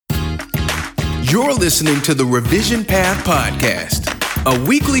You're listening to the Revision Path Podcast, a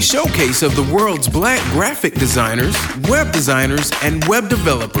weekly showcase of the world's Black graphic designers, web designers, and web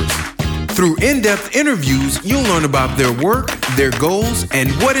developers. Through in-depth interviews, you'll learn about their work, their goals,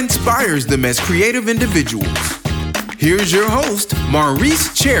 and what inspires them as creative individuals. Here's your host,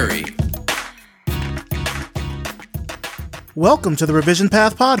 Maurice Cherry. Welcome to the Revision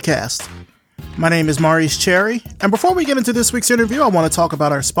Path Podcast. My name is Maurice Cherry, and before we get into this week's interview, I want to talk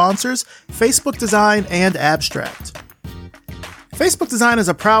about our sponsors, Facebook Design and Abstract. Facebook Design is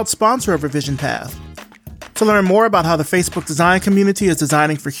a proud sponsor of Revision Path. To learn more about how the Facebook Design community is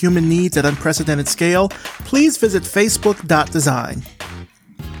designing for human needs at unprecedented scale, please visit facebook.design.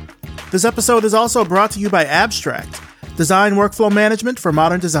 This episode is also brought to you by Abstract, design workflow management for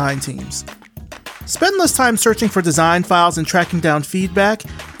modern design teams. Spend less time searching for design files and tracking down feedback,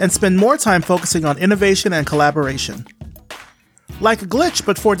 and spend more time focusing on innovation and collaboration. Like Glitch,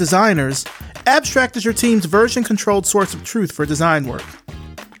 but for designers, Abstract is your team's version-controlled source of truth for design work.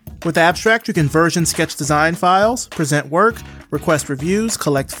 With Abstract, you can version sketch design files, present work, request reviews,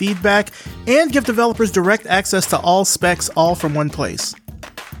 collect feedback, and give developers direct access to all specs, all from one place.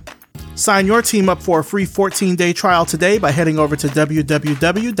 Sign your team up for a free 14-day trial today by heading over to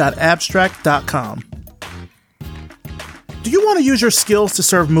www.abstract.com. Do you want to use your skills to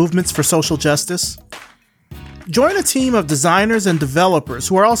serve movements for social justice? Join a team of designers and developers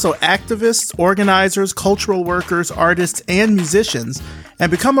who are also activists, organizers, cultural workers, artists, and musicians, and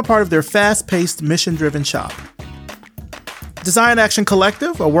become a part of their fast-paced, mission-driven shop. Design Action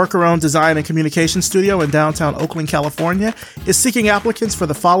Collective, a worker-owned design and communication studio in downtown Oakland, California, is seeking applicants for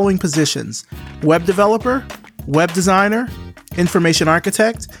the following positions: web developer, web designer, information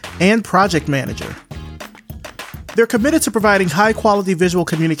architect, and project manager. They're committed to providing high-quality visual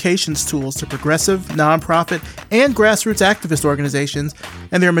communications tools to progressive, nonprofit, and grassroots activist organizations,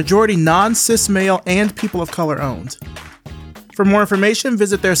 and they're majority non-cis male and people of color owned. For more information,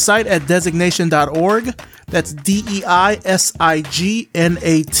 visit their site at designation.org. That's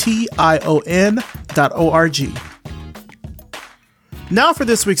designation.org. Now for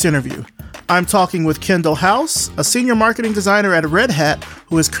this week's interview. I'm talking with Kendall Howse, a senior marketing designer at Red Hat,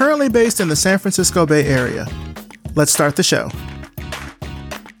 who is currently based in the San Francisco Bay Area. Let's start the show.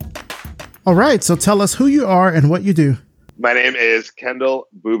 All right, so tell us who you are and what you do. My name is Kendall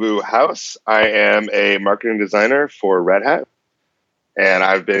Boo Boo Howse. I am a marketing designer for Red Hat, and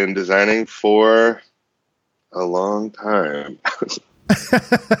I've been designing for a long time.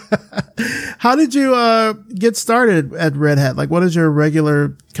 How did you get started at Red Hat? Like, what does your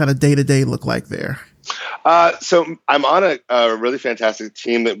regular kind of day-to-day look like there? So I'm on a really fantastic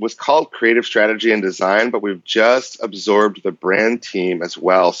team that was called Creative Strategy and Design, but we've just absorbed the brand team as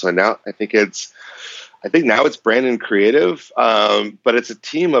well. So now I think now it's brand and creative, but it's a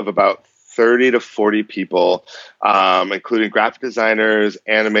team of about 30 to 40 people, including graphic designers,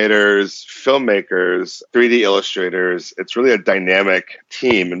 animators, filmmakers, 3D illustrators. It's really a dynamic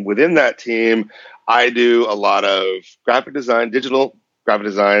team. And within that team, I do a lot of graphic design, digital graphic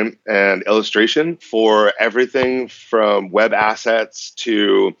design and illustration for everything from web assets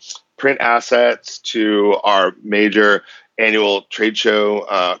to print assets to our major annual trade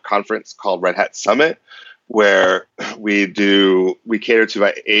show conference called Red Hat Summit, where we cater to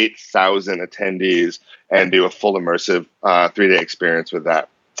about 8,000 attendees and do a full immersive 3-day experience with that.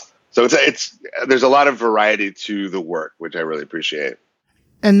 So there's a lot of variety to the work, which I really appreciate.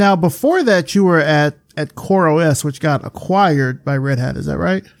 And now before that, you were at CoreOS, which got acquired by Red Hat. Is that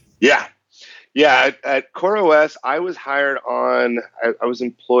right? Yeah. At CoreOS, I was hired on, I was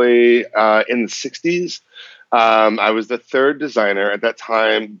employee in the 60s. I was the third designer. At that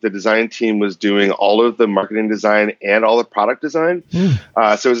time, the design team was doing all of the marketing design and all the product design. So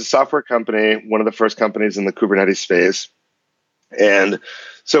it was a software company, one of the first companies in the Kubernetes space. And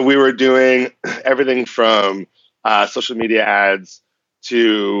so we were doing everything from social media ads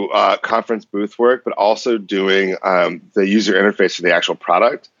to conference booth work, but also doing the user interface for the actual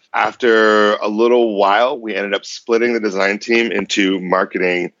product. After a little while, we ended up splitting the design team into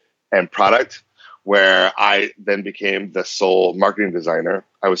marketing and product, where I then became the sole marketing designer.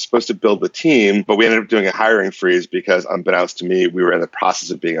 I was supposed to build the team, but we ended up doing a hiring freeze because, unbeknownst to me, we were in the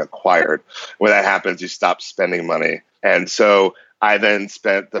process of being acquired. When that happens, you stop spending money. And so I then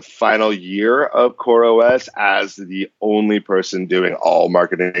spent the final year of CoreOS as the only person doing all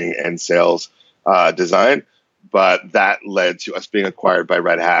marketing and sales design. But that led to us being acquired by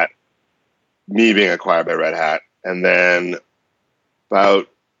Red Hat, me being acquired by Red Hat. And then about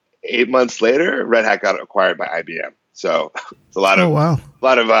 8 months later, Red Hat got acquired by IBM. So it's a lot of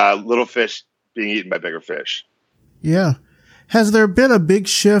little fish being eaten by bigger fish. Yeah. Has there been a big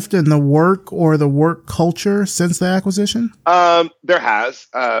shift in the work or the work culture since the acquisition? There has.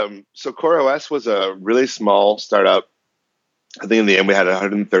 So CoreOS was a really small startup. I think in the end we had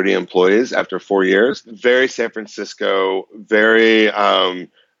 130 employees after 4 years. Very San Francisco, very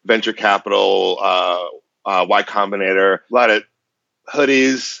venture capital, Y Combinator, a lot of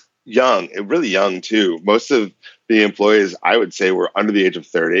hoodies, young, really young too. Most of the employees, I would say, were under the age of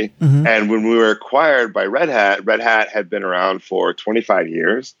 30. Mm-hmm. And when we were acquired by Red Hat had been around for 25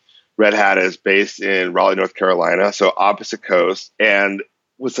 years. Red Hat is based in Raleigh, North Carolina, so opposite coast, and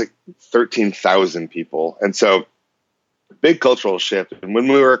was like 13,000 people. And so big cultural shift. And when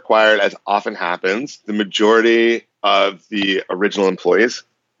we were acquired, as often happens, the majority of the original employees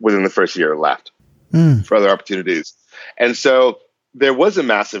within the first year left for other opportunities. And so there was a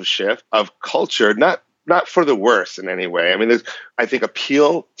massive shift of culture, not for the worse in any way. I mean, there's, I think,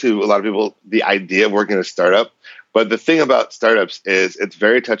 appeal to a lot of people, the idea of working in a startup. But the thing about startups is it's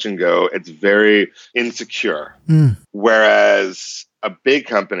very touch and go. It's very insecure. Whereas a big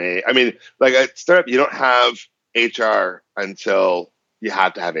company, I mean, like a startup, you don't have HR until you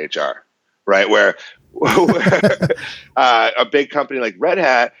have to have HR, right? Where a big company like Red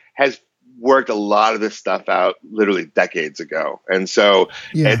Hat has worked a lot of this stuff out literally decades ago. And so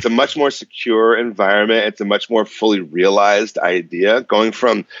it's a much more secure environment. It's a much more fully realized idea, going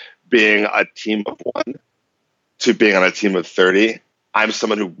from being a team of one to being on a team of 30. I'm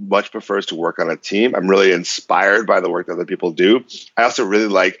someone who much prefers to work on a team. I'm really inspired by the work that other people do. I also really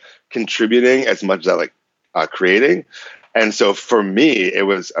like contributing as much as I like creating. And so for me, it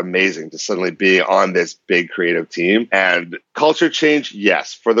was amazing to suddenly be on this big creative team. And culture change,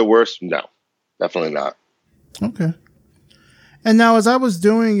 yes. For the worse, no, definitely not. Okay. And now as I was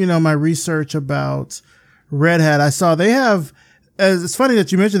doing, my research about Red Hat, I saw they have, it's funny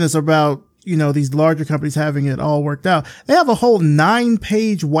that you mentioned this about, these larger companies having it all worked out. They have a whole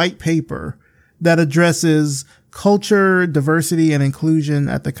 9-page white paper that addresses culture, diversity, and inclusion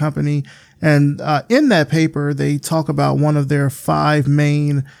at the company. And in that paper, they talk about one of their 5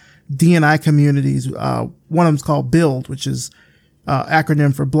 main D&I communities. One of them is called BUILD, which is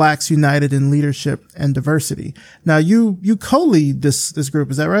acronym for Blacks United in Leadership and Diversity. Now, you co-lead this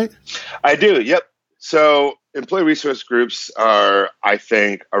group, is that right? I do, yep. So employee resource groups are, I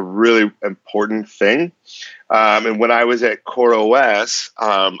think, a really important thing. And when I was at CoreOS,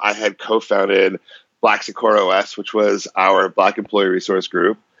 I had co-founded Blacks at CoreOS, which was our Black employee resource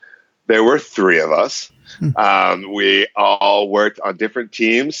group. There were 3 of us. We all worked on different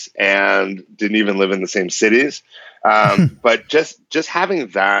teams and didn't even live in the same cities. But just having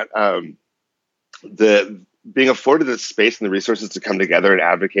that, being afforded the space and the resources to come together and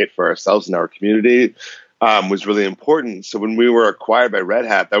advocate for ourselves and our community was really important. So when we were acquired by Red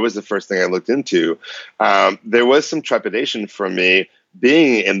Hat, that was the first thing I looked into. There was some trepidation from me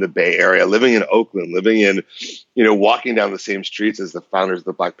being in the Bay Area, living in Oakland, living in, walking down the same streets as the founders of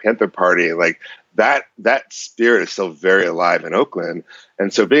the Black Panther Party. Like that spirit is still very alive in Oakland.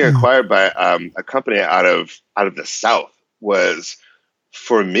 And so being acquired by a company out of the South was,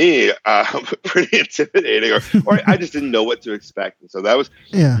 for me, pretty intimidating, or I just didn't know what to expect. And so that was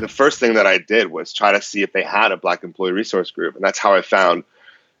the first thing that I did, was try to see if they had a Black employee resource group. And that's how I found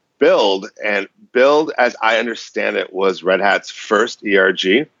Build. And Build, as I understand it, was Red Hat's first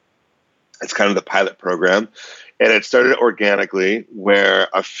ERG. It's kind of the pilot program. And it started organically, where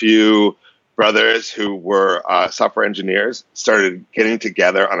a few brothers who were software engineers started getting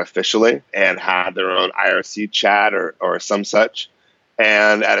together unofficially and had their own IRC chat or some such.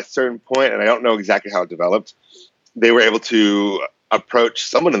 And at a certain point, and I don't know exactly how it developed, they were able to approach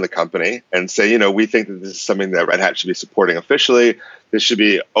someone in the company and say, we think that this is something that Red Hat should be supporting officially. This should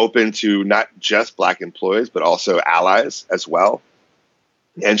be open to not just Black employees, but also allies as well,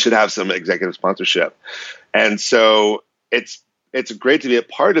 and should have some executive sponsorship. And so it's great to be a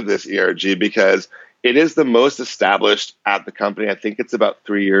part of this ERG, because it is the most established at the company. I think it's about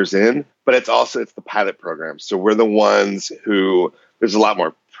 3 years in, but it's the pilot program. So we're the ones who, there's a lot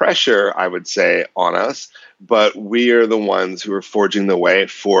more pressure, I would say, on us, but we are the ones who are forging the way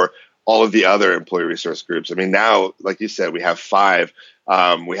for all of the other employee resource groups. I mean, now, like you said, we have 5.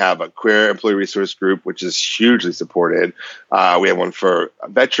 We have a queer employee resource group, which is hugely supported. We have one for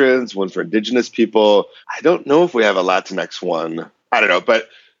veterans, one for Indigenous people. I don't know if we have a Latinx one. I don't know, but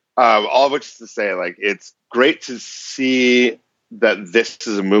all of which is to say, like, it's great to see that this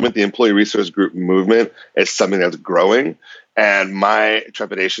is a movement. The employee resource group movement is something that's growing. And my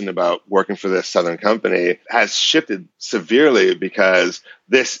trepidation about working for this Southern company has shifted severely, because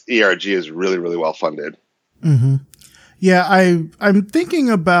this ERG is really, really well funded. Mm-hmm. Yeah, I'm thinking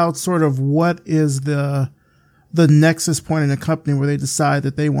about sort of what is the the nexus point in a company where they decide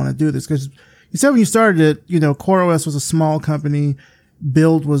that they want to do this? Because you said when you started it, CoreOS was a small company.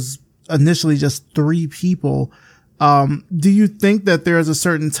 Build was initially just 3 people. Do you think that there is a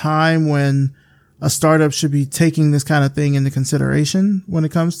certain time when a startup should be taking this kind of thing into consideration when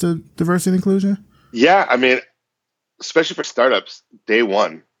it comes to diversity and inclusion? Yeah, I mean, especially for startups, day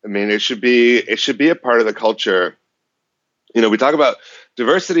one. I mean, it should be a part of the culture. We talk about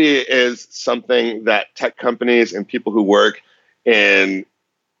diversity is something that tech companies and people who work in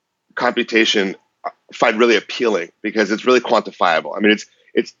computation find really appealing because it's really quantifiable. I mean,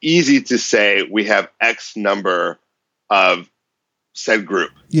 it's easy to say we have X number of said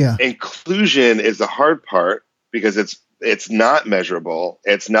group. Yeah. Inclusion is the hard part because it's not measurable,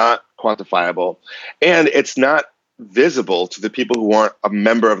 it's not quantifiable, and it's not visible to the people who aren't a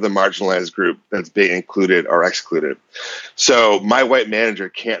member of the marginalized group that's being included or excluded. So my white manager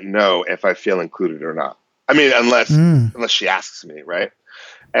can't know if I feel included or not. I mean, unless she asks me, right?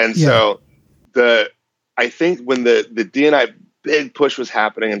 And so I think when the D&I big push was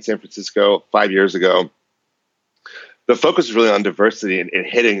happening in San Francisco 5 years ago, the focus was really on diversity and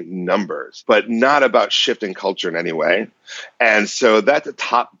hitting numbers, but not about shifting culture in any way. And so that's a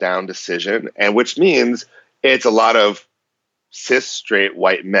top-down decision, and which means it's a lot of cis, straight,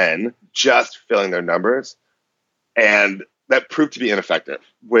 white men just filling their numbers. And that proved to be ineffective.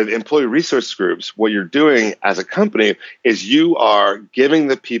 With employee resource groups, what you're doing as a company is you are giving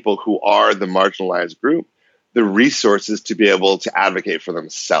the people who are the marginalized group the resources to be able to advocate for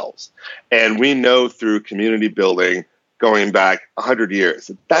themselves. And we know through community building going back 100 years,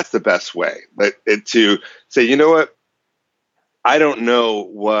 that's the best way. To say, you know what, I don't know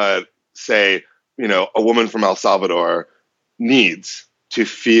what, say, a woman from El Salvador needs to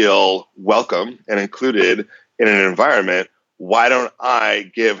feel welcome and included in an environment. Why don't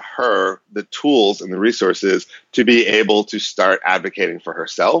I give her the tools and the resources to be able to start advocating for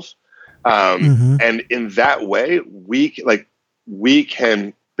herself? And in that way, we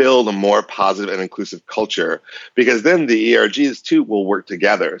can build a more positive and inclusive culture, because then the ERGs too will work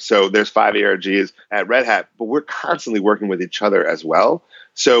together. So there's 5 ERGs at Red Hat, but we're constantly working with each other as well.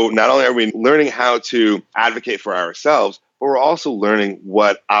 So not only are we learning how to advocate for ourselves, but we're also learning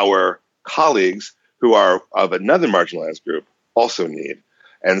what our colleagues who are of another marginalized group also need.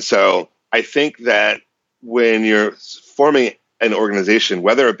 And so I think that when you're forming an organization,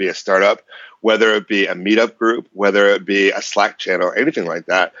 whether it be a startup, whether it be a meetup group, whether it be a Slack channel or anything like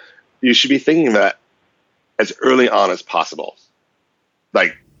that, you should be thinking of that as early on as possible,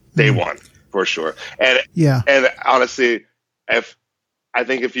 like day one, for sure. And honestly, if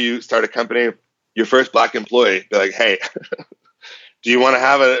you start a company, your first Black employee, be like, hey, do you want to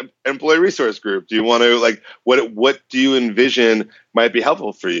have an employee resource group? Do you want to, what do you envision might be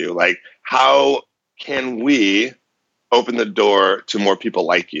helpful for you? Like, how can we open the door to more people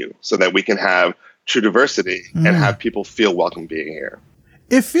like you so that we can have true diversity and have people feel welcome being here?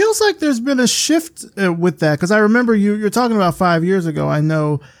 It feels like there's been a shift with that, because I remember you're talking about 5 years ago. I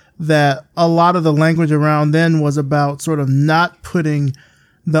know that a lot of the language around then was about sort of not putting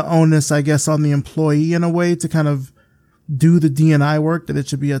the onus, I guess, on the employee in a way to kind of do the D&I work, that it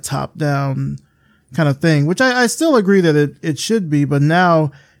should be a top-down kind of thing, which I still agree that it should be, but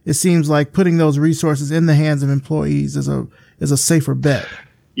now it seems like putting those resources in the hands of employees is a safer bet.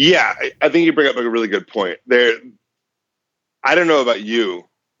 Yeah, I think you bring up a really good point. I don't know about you,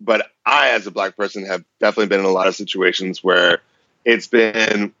 but I, as a Black person, have definitely been in a lot of situations where it's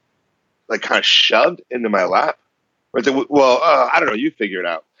been kind of shoved into my lap. Where it's like, I don't know, you figure it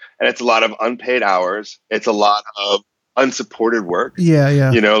out. And it's a lot of unpaid hours. It's a lot of unsupported work.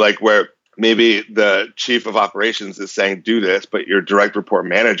 Yeah. Where maybe the chief of operations is saying, do this, but your direct report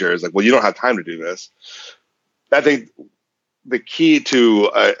manager is like, well, you don't have time to do this. I think the key to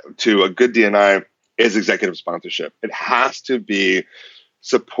a good D&I is executive sponsorship. It has to be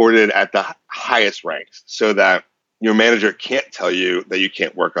supported at the highest ranks so that your manager can't tell you that you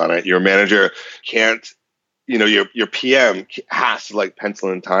can't work on it. Your manager can't, your PM has to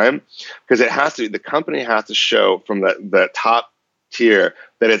pencil in time, because the company has to show from the top tier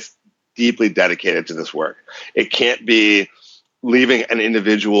that it's deeply dedicated to this work. It can't be leaving an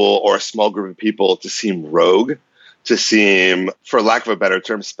individual or a small group of people to seem rogue, to seem, for lack of a better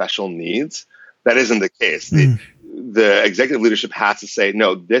term, special needs. That isn't the case. The executive leadership has to say,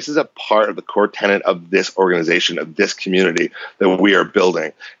 no, this is a part of the core tenet of this organization, of this community that we are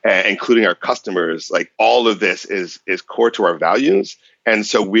building, including our customers. All of this is core to our values. And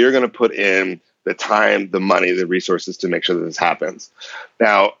so we're going to put in the time, the money, the resources to make sure that this happens.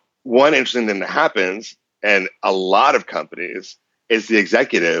 Now, one interesting thing that happens, and a lot of companies, is the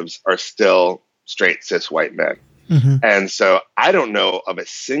executives are still straight cis white men. And so I don't know of a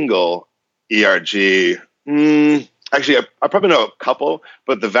single ERG. Actually, I probably know a couple,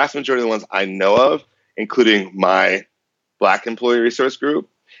 but the vast majority of the ones I know of, including my Black employee resource group,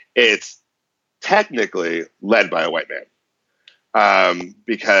 it's technically led by a white man,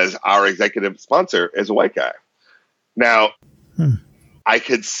 because our executive sponsor is a white guy. Now, I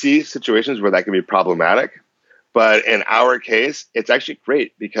could see situations where that could be problematic, but in our case, it's actually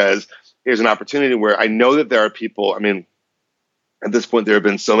great because here's an opportunity where I know that there are people. I mean, at this point, there have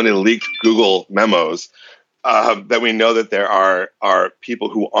been so many leaked Google memos that we know that there are people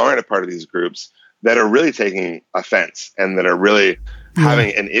who aren't a part of these groups that are really taking offense and that are really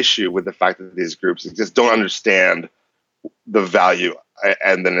having an issue with the fact that these groups just don't understand the value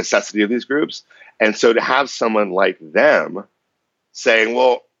and the necessity of these groups. And so to have someone like them saying,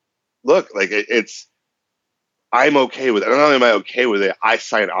 well, look, like I'm okay with it. Not only am I okay with it, I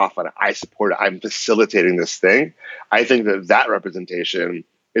sign off on it. I support it. I'm facilitating this thing. I think that representation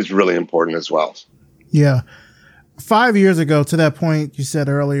is really important as well. Yeah. 5 years ago, to that point you said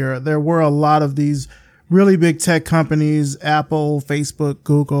earlier, there were a lot of these really big tech companies, Apple, Facebook,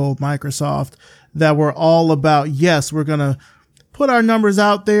 Google, Microsoft, that were all about, yes, we're going to put our numbers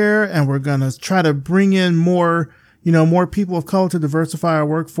out there and we're going to try to bring in more people of color to diversify our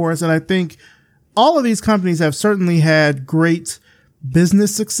workforce. And I think all of these companies have certainly had great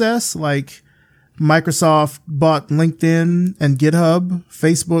business success. Like Microsoft bought LinkedIn and GitHub.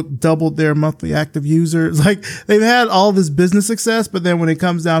 Facebook doubled their monthly active users. Like they've had all this business success, but then when it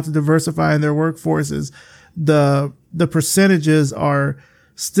comes down to diversifying their workforces, the percentages are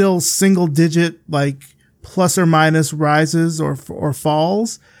still single digit, like plus or minus rises or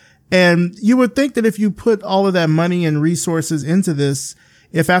falls. And you would think that if you put all of that money and resources into this,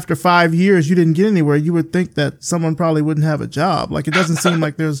 if after 5 years you didn't get anywhere, you would think that someone probably wouldn't have a job. Like it doesn't seem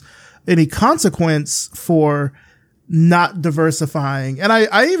like there's any consequence for not diversifying. And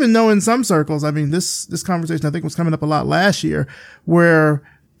I even know in some circles, I mean, this conversation I think was coming up a lot last year where,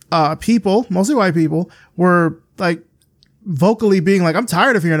 people, mostly white people, were like vocally being like, I'm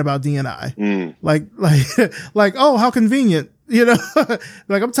tired of hearing about D&I. Like, oh, how convenient,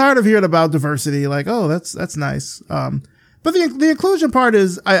 like I'm tired of hearing about diversity. Like, oh, that's nice. But the inclusion part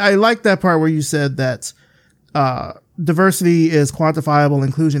is, I like that part where you said that, diversity is quantifiable,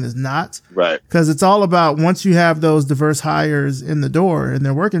 inclusion is not. Right. Because it's all about once you have those diverse hires in the door and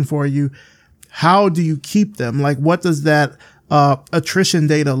they're working for you, how do you keep them? Like, what does that attrition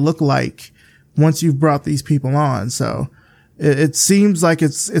data look like once you've brought these people on? So it seems like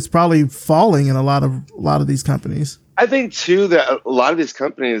it's probably falling in a lot of these companies. I think too that a lot of these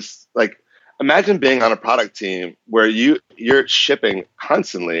companies, like, imagine being on a product team where you're shipping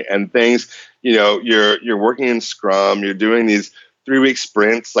constantly and things, you're working in Scrum, you're doing these 3-week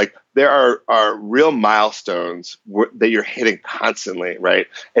sprints. Like there are real milestones that you're hitting constantly, right?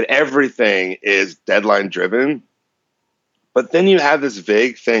 And everything is deadline driven. But then you have this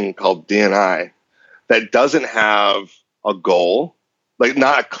vague thing called D&I that doesn't have a goal, like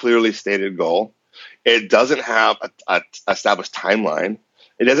not a clearly stated goal. It doesn't have a established timeline.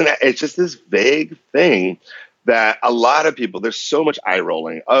 It's just this vague thing that a lot of people, there's so much eye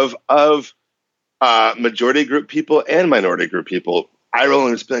rolling of majority group people and minority group people. Eye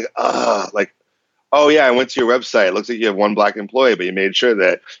rolling is like, oh yeah, I went to your website. It looks like you have one Black employee, but you made sure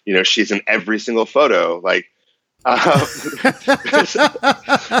that, she's in every single photo. Like, there's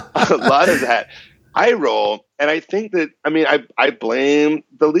a lot of that eye roll. And I think that, I blame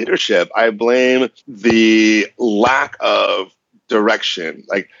the leadership. I blame the lack of direction.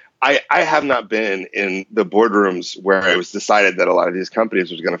 Like I have not been in the boardrooms where it was decided that a lot of these companies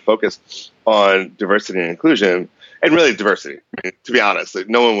was going to focus on diversity and inclusion, and really diversity. To be honest, like,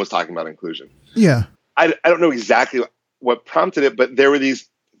 no one was talking about inclusion. Yeah. I don't know exactly what prompted it, but there were these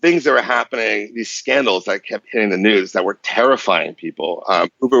things that were happening, these scandals that kept hitting the news that were terrifying people.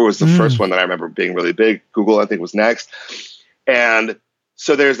 Uber was the first one that I remember being really big. Google, I think, was next. And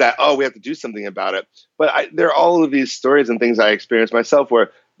so there's that, we have to do something about it. But there are all of these stories and things I experienced myself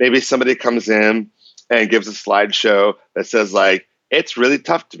where maybe somebody comes in and gives a slideshow that says, like, it's really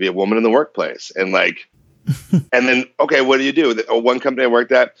tough to be a woman in the workplace. And like, and then, okay, what do you do? One company I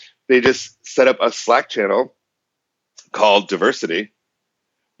worked at, they just set up a Slack channel called Diversity,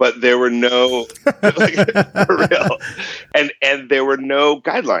 but there were no, like, for real. And there were no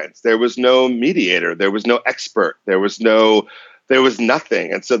guidelines. There was no mediator. There was no expert. There was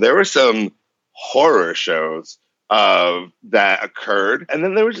nothing. And so there were some horror shows that occurred. And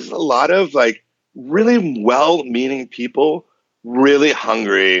then there was just a lot of like really well-meaning people, really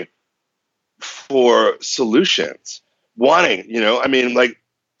hungry for solutions, wanting, like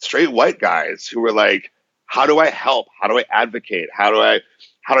straight white guys who were like, how do I help? How do I advocate? How do I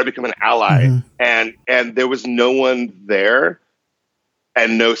become an ally? Mm-hmm. And there was no one there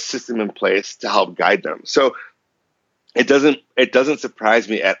and no system in place to help guide them. So it doesn't surprise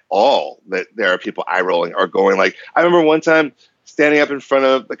me at all that there are people eye rolling or going like, I remember one time standing up in front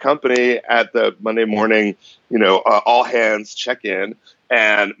of the company at the Monday morning, all hands check in,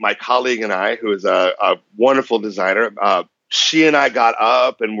 and my colleague and I, who is a wonderful designer, she and I got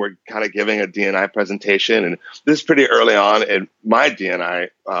up and we're kind of giving a D&I presentation, and this is pretty early on in my D&I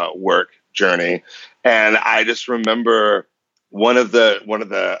work journey, and I just remember one of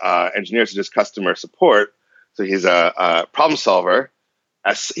the engineers, who does customer support. So he's a problem solver.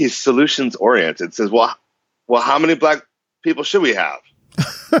 He's solutions oriented. Says, well, how many Black people should we have?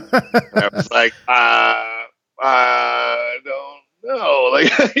 And I was like, don't know.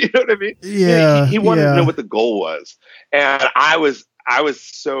 Like, you know what I mean? Yeah. He wanted to know what the goal was, and I was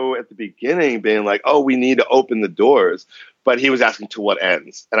so at the beginning being like, oh, we need to open the doors, but he was asking to what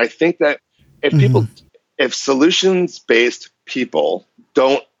ends. And I think that if solutions based people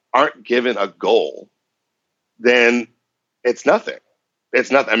aren't given a goal, then it's nothing.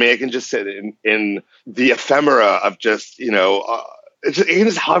 It's nothing. I mean, it can just sit in the ephemera of just, it can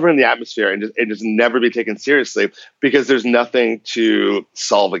just hover in the atmosphere and just never be taken seriously, because there's nothing to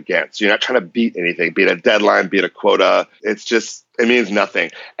solve against. You're not trying to beat anything, be it a deadline, be it a quota. It means nothing.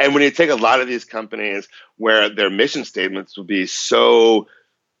 And when you take a lot of these companies where their mission statements will be so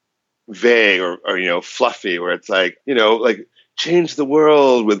vague or fluffy, where it's like, like, change the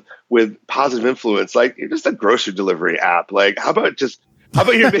world with positive influence. Like, you're just a grocery delivery app. Like, how about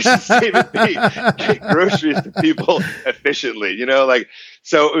your mission statement be get groceries to people efficiently?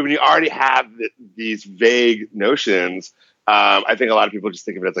 So when you already have these vague notions, I think a lot of people just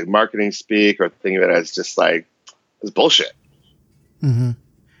think of it as like marketing speak, or think of it as just like, it's bullshit. Mm-hmm.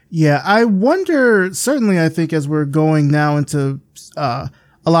 Yeah, I wonder, certainly I think as we're going now into a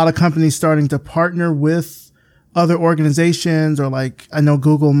lot of companies starting to partner with other organizations, or like, I know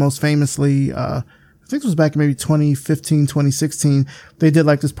Google most famously, I think it was back in maybe 2015, 2016, they did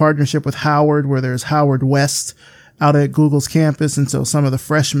like this partnership with Howard, where there's Howard West out at Google's campus. And so some of the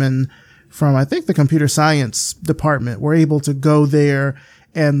freshmen from, I think, the computer science department were able to go there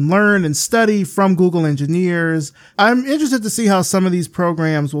and learn and study from Google engineers. I'm interested to see how some of these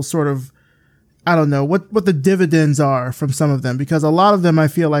programs will sort of, I don't know, what the dividends are from some of them, because a lot of them I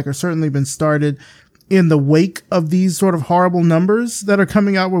feel like are certainly been started in the wake of these sort of horrible numbers that are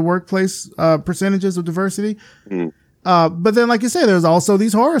coming out with workplace percentages of diversity. But then, like you say, there's also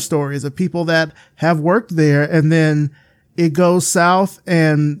these horror stories of people that have worked there, and then it goes south,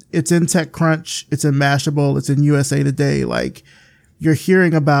 and it's in TechCrunch, it's in Mashable, it's in USA Today. Like, you're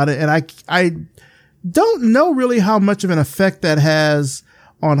hearing about it, and I don't know really how much of an effect that has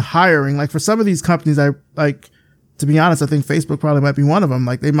on hiring. Like, for some of these companies, to be honest, I think Facebook probably might be one of them.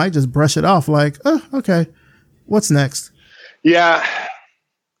 Like, they might just brush it off like, oh, okay, what's next? Yeah.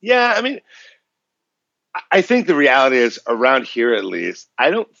 I mean, I think the reality is, around here at least,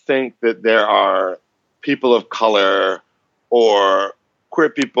 I don't think that there are people of color or queer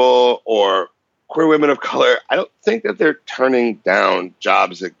people or queer women of color. I don't think that they're turning down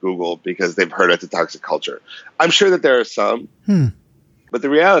jobs at Google because they've heard it's a toxic culture. I'm sure that there are some, but the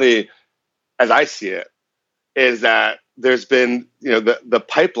reality, as I see it, is that there's been, the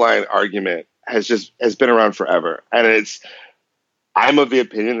pipeline argument has been around forever. And I'm of the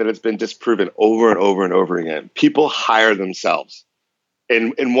opinion that it's been disproven over and over and over again. People hire themselves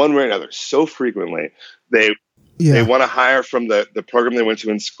in one way or another so frequently. They want to hire from the program they went to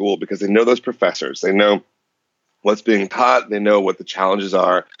in school because they know those professors. They know what's being taught. They know what the challenges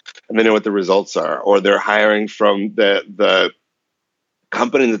are, and they know what the results are. Or they're hiring from the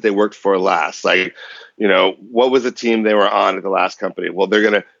company that they worked for last. Like, what was the team they were on at the last company? Well, they're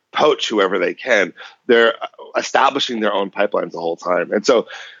going to poach whoever they can. They're establishing their own pipelines the whole time. And so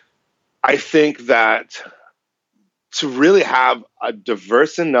I think that to really have a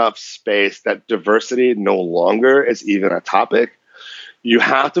diverse enough space that diversity no longer is even a topic, you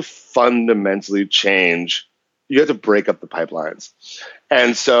have to fundamentally change. You have to break up the pipelines.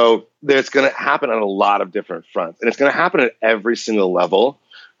 And so there's going to happen on a lot of different fronts. And it's going to happen at every single level,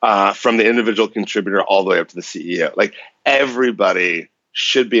 from the individual contributor all the way up to the CEO. Like, everybody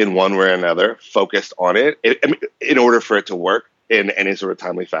should be in one way or another focused on it in order for it to work in any sort of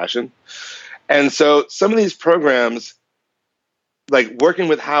timely fashion. And so some of these programs, like working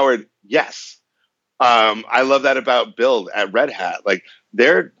with Howard, yes. I love that about Build at Red Hat. Like,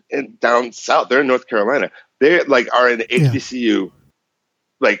 they're down south. They're in North Carolina. They are in HBCU,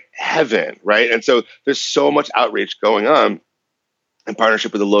 like heaven, right? And so there's so much outreach going on. in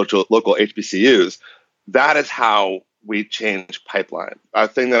partnership with the local HBCUs. That is how we changed pipeline. A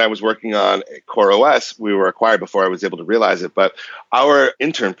thing that I was working on at CoreOS, we were acquired before I was able to realize it, but our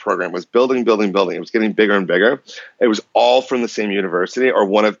intern program was building. It was getting bigger and bigger. It was all from the same university, or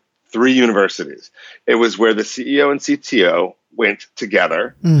one of 3 universities. It was where the CEO and CTO went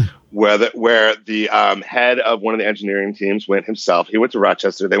together, where the head of one of the engineering teams went himself. He went to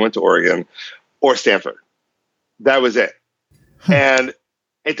Rochester, they went to Oregon, or Stanford. That was it. And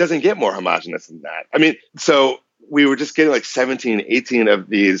it doesn't get more homogenous than that. I mean, so we were just getting like 17, 18 of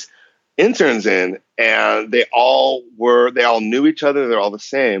these interns in, and they all knew each other. They're all the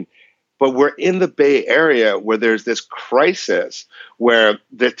same. But we're in the Bay Area where there's this crisis where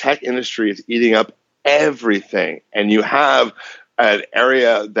the tech industry is eating up everything. And you have an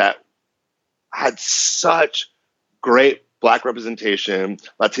area that had such great Black representation,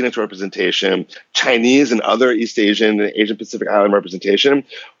 Latinx representation, Chinese and other East Asian and Asian Pacific Island representation,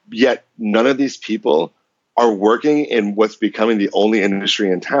 yet none of these people are working in what's becoming the only industry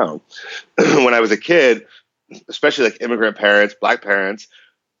in town. When I was a kid, especially like immigrant parents, Black parents,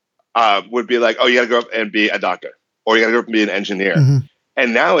 would be like, oh, you got to grow up and be a doctor, or you got to grow up and be an engineer.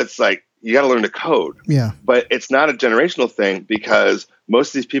 And now it's like, you got to learn to code. Yeah. But it's not a generational thing, because most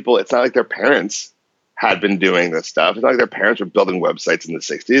of these people, it's not like their parents had been doing this stuff. It's not like their parents were building websites in the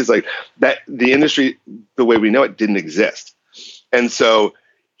 60s. Like that, the industry, the way we know it, didn't exist. And so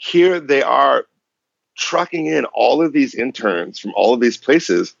here they are trucking in all of these interns from all of these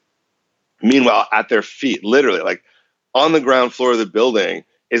places. Meanwhile, at their feet, literally, like on the ground floor of the building,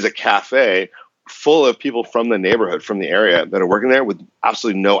 is a cafe full of people from the neighborhood, from the area, that are working there with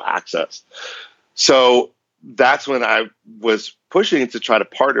absolutely no access. So that's when I was pushing to try to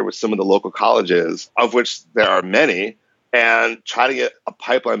partner with some of the local colleges, of which there are many, and try to get a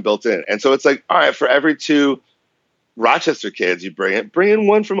pipeline built in. And so it's like, all right, for every 2 Rochester kids you bring in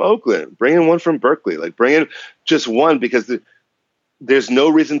one from Oakland, bring in one from Berkeley, like bring in just one, because there's no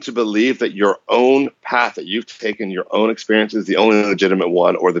reason to believe that your own path that you've taken, your own experience, is the only legitimate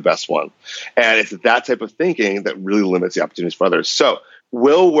one or the best one. And it's that type of thinking that really limits the opportunities for others. So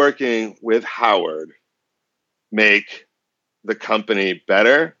will working with Howard make the company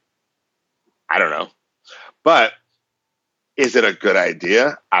better? I don't know. But is it a good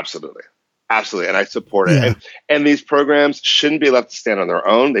idea? Absolutely. Absolutely. And I support it. Yeah. And these programs shouldn't be left to stand on their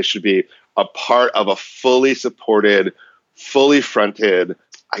own. They should be a part of a fully supported, fully fronted,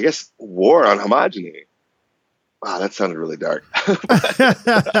 I guess, war on homogeny. Wow, that sounded really dark.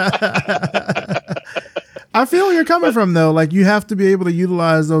 I feel where you're coming from, though. Like, you have to be able to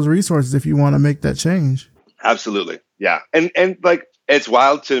utilize those resources if you want to make that change. Absolutely. Yeah. And like, it's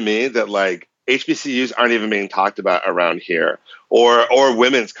wild to me that like HBCUs aren't even being talked about around here, or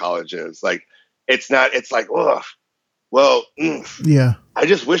women's colleges. Like, it's like, oh, well, yeah. I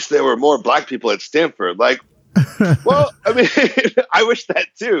just wish there were more Black people at Stanford. Like, well, I mean, I wish that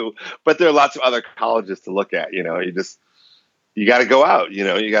too, but there are lots of other colleges to look at. You know, you got to go out, you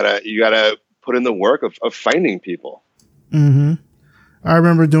know, you got to put in the work of finding people. Mm-hmm. I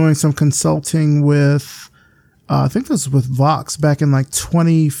remember doing some consulting with, I think this was with Vox back in like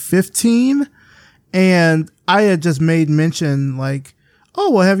 2015. And I had just made mention like,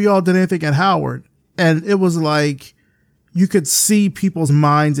 oh, well, have you all done anything at Howard? And it was like, you could see people's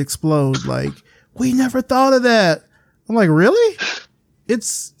minds explode. Like, we never thought of that. I'm like, really?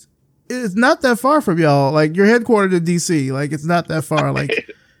 It's not that far from y'all. Like, you're headquartered in DC. Like, it's not that far. Like,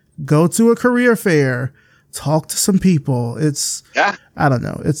 go to a career fair, talk to some people. I don't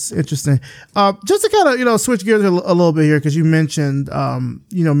know. It's interesting. Just to kind of, switch gears a little bit here, because you mentioned,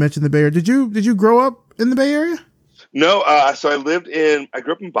 mentioned the Bay Area. Did you grow up in the Bay Area? No. So I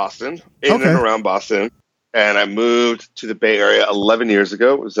grew up in Boston, in and around Boston. And I moved to the Bay Area 11 years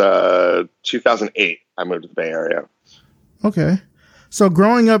ago. It was 2008. I moved to the Bay Area. Okay. So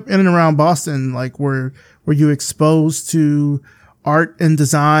growing up in and around Boston, like, were you exposed to art and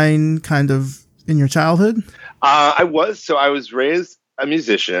design kind of in your childhood? I was. So I was raised a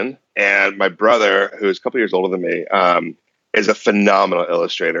musician, and my brother, who's a couple years older than me, is a phenomenal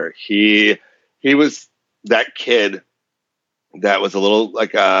illustrator. He was that kid that was a little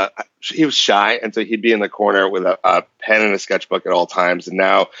like he was shy, and so he'd be in the corner with a pen and a sketchbook at all times. And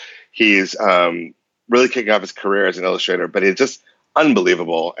now he's really kicking off his career as an illustrator, but it's just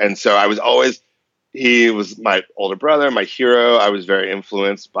unbelievable. And so he was my older brother, my hero. I was very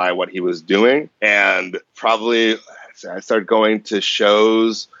influenced by what he was doing, and probably I started going to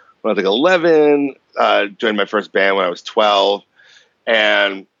shows when I was like 11. Joined my first band when I was 12,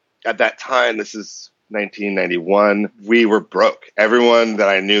 and at that time, this is 1991, we were broke. Everyone that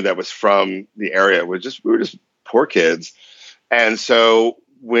I knew that was from the area we were just poor kids. And so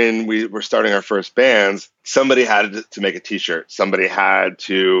when we were starting our first bands, somebody had to make a t-shirt. Somebody had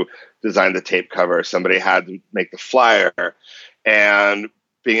to design the tape cover. Somebody had to make the flyer. And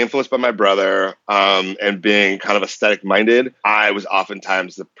being influenced by my brother and being kind of aesthetic minded, I was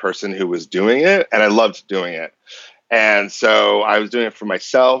oftentimes the person who was doing it, and I loved doing it. And so I was doing it for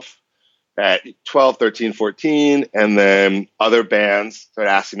myself at 12, 13, 14, and then other bands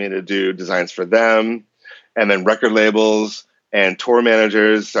started asking me to do designs for them, and then record labels and tour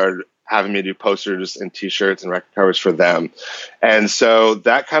managers started having me do posters and t-shirts and record covers for them. And so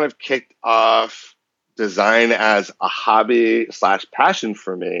that kind of kicked off design as a hobby / passion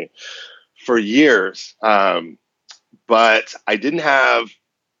for me for years. But I didn't have,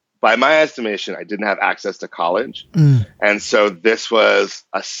 by my estimation, I didn't have access to college. And so this was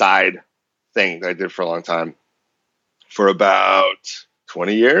a side thing that I did for a long time, for about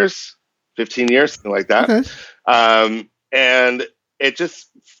 20 years, 15 years, something like that. Okay. And it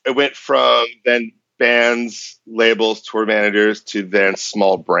went from then bands, labels, tour managers to then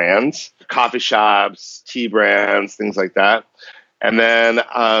small brands, coffee shops, tea brands, things like that. And then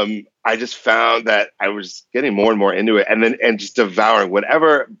I just found that I was getting more and more into it, and just devouring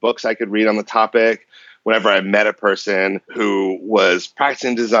whatever books I could read on the topic. Whenever I met a person who was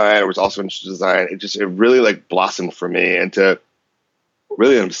practicing design or was also interested in design, it really like blossomed for me into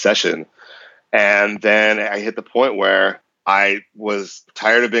really an obsession. And then I hit the point where I was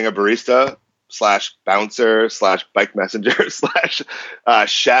tired of being a barista / bouncer / bike messenger /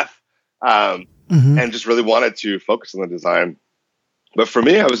 chef, and just really wanted to focus on the design. But for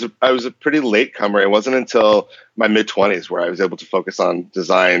me, I was a pretty late comer. It wasn't until my mid-20s where I was able to focus on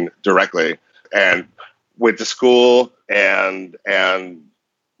design directly, and went to school and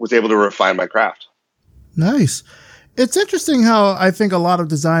was able to refine my craft. Nice. It's interesting how I think a lot of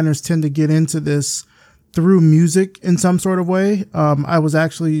designers tend to get into this through music in some sort of way.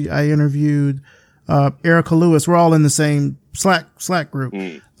 I interviewed Erica Lewis. We're all in the same Slack group.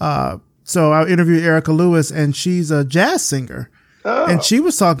 So I interviewed Erica Lewis, and she's a jazz singer. Oh. And she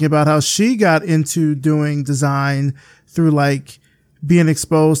was talking about how she got into doing design through like being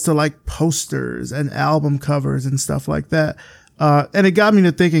exposed to like posters and album covers and stuff like that. And it got me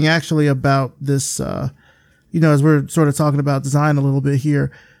to thinking actually about this, as we're sort of talking about design a little bit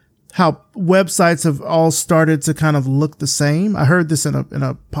here, how websites have all started to kind of look the same. I heard this in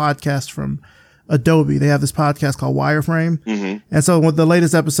a podcast from Adobe. They have this podcast called Wireframe. Mm-hmm. And so with the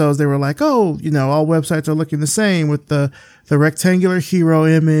latest episodes, they were like, all websites are looking the same with the rectangular hero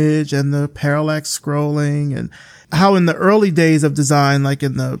image and the parallax scrolling, and how in the early days of design, like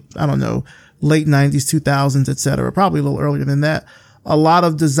in the, late 90s, 2000s, et cetera, probably a little earlier than that, a lot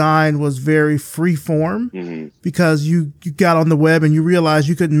of design was very free form because you got on the web and you realized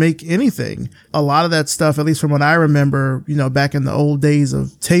you could make anything. A lot of that stuff, at least from what I remember, back in the old days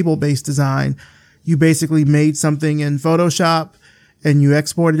of table-based design, you basically made something in Photoshop and you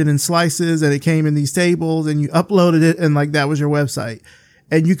exported it in slices and it came in these tables and you uploaded it, and like that was your website.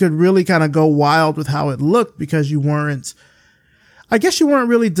 And you could really kind of go wild with how it looked because you weren't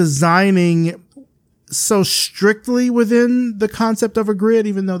really designing so strictly within the concept of a grid,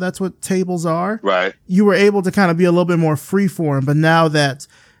 even though that's what tables are. Right. You were able to kind of be a little bit more freeform. But now that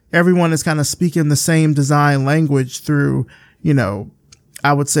everyone is kind of speaking the same design language through,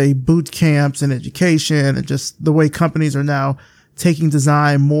 I would say boot camps and education, and just the way companies are now taking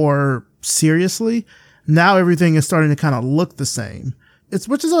design more seriously, now everything is starting to kind of look the same. It's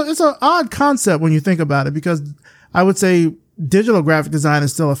an odd concept when you think about it, because I would say digital graphic design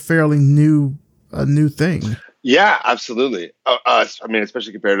is still a fairly new thing. Yeah, absolutely.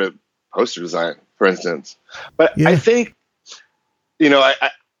 Especially compared to poster design, for instance. But yeah. I think,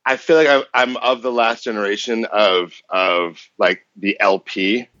 I feel like I'm of the last generation of like the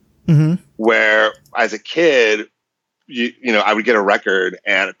LP, where as a kid, I would get a record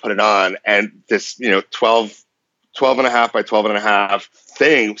and put it on, and this, 12 and a half by 12 and a half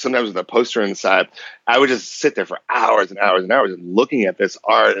thing, sometimes with a poster inside, I would just sit there for hours and hours and hours and looking at this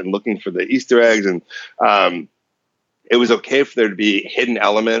art and looking for the Easter eggs. And it was okay for there to be hidden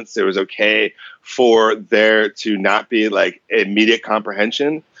elements. It was okay for there to not be like immediate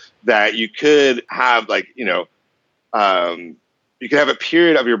comprehension, that you could have you could have a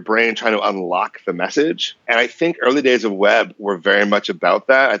period of your brain trying to unlock the message. And I think early days of web were very much about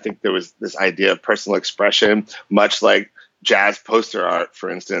that. I think there was this idea of personal expression, much like jazz poster art,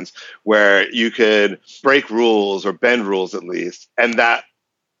 for instance, where you could break rules or bend rules at least. And that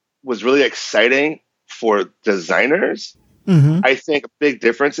was really exciting for designers. I think a big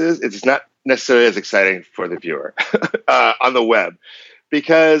difference is it's not necessarily as exciting for the viewer on the web,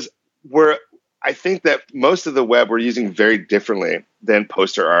 because I think that most of the web we're using very differently than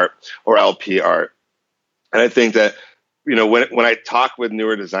poster art or LP art. And I think that, when I talk with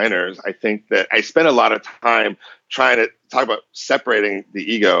newer designers, I think that I spend a lot of time trying to talk about separating the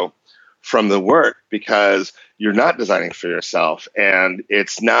ego from the work, because you're not designing for yourself and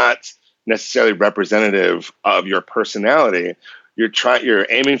it's not necessarily representative of your personality. You're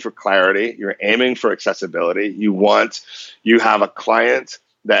aiming for clarity. You're aiming for accessibility. You have a client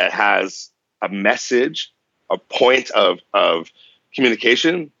that has a message, a point of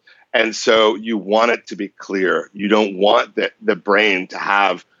communication. And so you want it to be clear. You don't want the brain to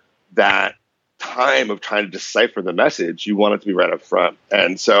have that time of trying to decipher the message. You want it to be right up front.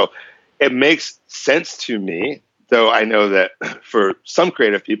 And so it makes sense to me, though I know that for some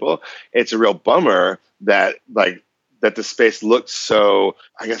creative people, it's a real bummer that the space looks so,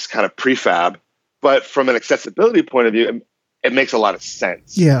 I guess, kind of prefab. But from an accessibility point of view, it makes a lot of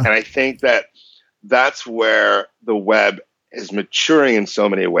sense. Yeah. And I think that that's where the web is maturing in so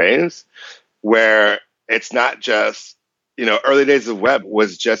many ways, where it's not just, early days of web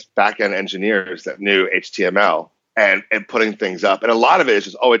was just back-end engineers that knew HTML and putting things up. And a lot of it is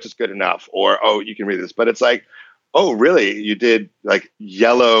just, it's just good enough, or, you can read this. But it's like, oh, really? You did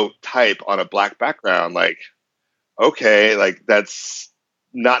yellow type on a black background? Okay, that's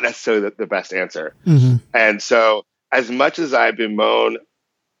not necessarily the best answer. Mm-hmm. And so as much as I bemoan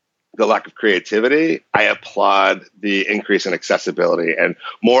the lack of creativity, I applaud the increase in accessibility and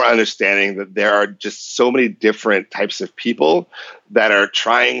more understanding that there are just so many different types of people that are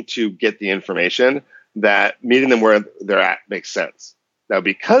trying to get the information, that meeting them where they're at makes sense. Now,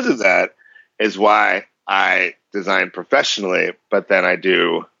 because of that is why I design professionally, but then I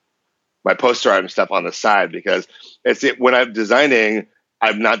do my poster art and stuff on the side, because when I'm designing,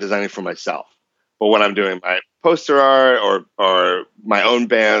 I'm not designing for myself. But when I'm doing my poster art or my own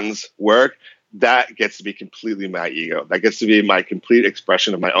band's work, that gets to be completely my ego. That gets to be my complete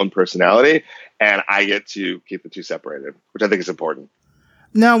expression of my own personality. And I get to keep the two separated, which I think is important.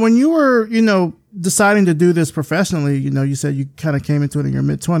 Now, when you were, deciding to do this professionally, you said you kind of came into it in your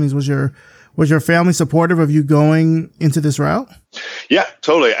mid-20s. Was your family supportive of you going into this route? Yeah,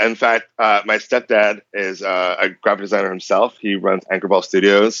 totally. In fact, my stepdad is a graphic designer himself. He runs Anchorball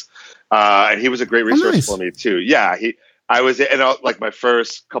Studios. And he was a great resource for me too. Yeah, I was in my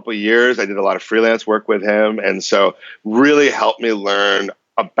first couple of years, I did a lot of freelance work with him. And so really helped me learn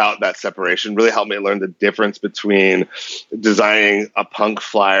about that separation, really helped me learn the difference between designing a punk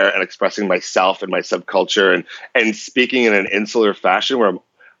flyer and expressing myself and my subculture and speaking in an insular fashion where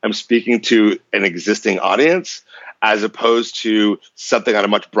I'm speaking to an existing audience, as opposed to something on a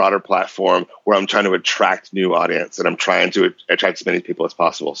much broader platform where I'm trying to attract new audience and I'm trying to attract as many people as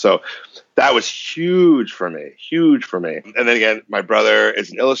possible. So that was huge for me. And then again, my brother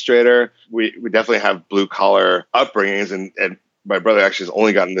is an illustrator. We definitely have blue collar upbringings, and my brother actually has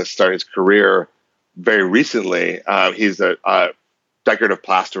only gotten to start his career very recently. He's a decorative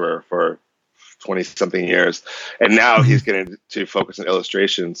plasterer for 20-something years. And now he's getting to focus on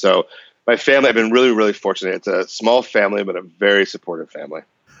illustration. So my family, I've been really, really fortunate. It's a small family, but a very supportive family.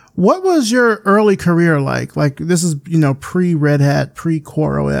 What was your early career like? This is, pre-Red Hat,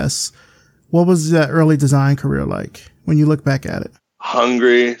 pre-Core OS. What was that early design career like when you look back at it?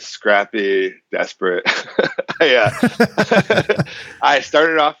 Hungry, scrappy, desperate. Yeah. I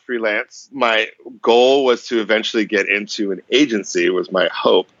started off freelance. My goal was to eventually get into an agency, was my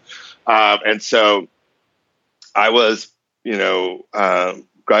hope. And so I was,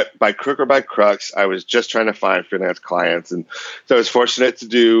 by crook or by crux, I was just trying to find freelance clients. And so I was fortunate to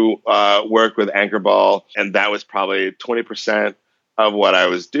do work with Anchorball, and that was probably 20% of what I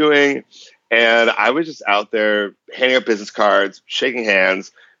was doing. And I was just out there handing out business cards, shaking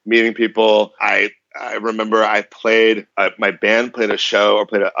hands, meeting people. I remember my band played a show or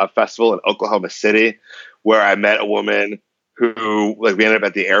played a festival in Oklahoma City, where I met a woman who we ended up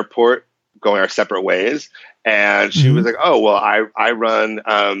at the airport going our separate ways. And she was like, oh, well, I run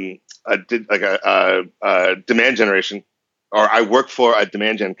a demand generation, or I work for a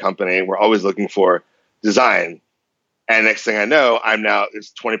demand gen company. We're always looking for design. And next thing I know,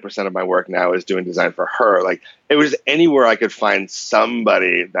 it's 20% of my work now is doing design for her. It was anywhere I could find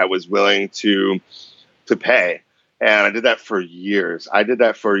somebody that was willing to pay. And I did that for years.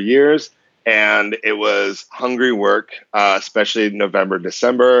 And it was hungry work, especially November,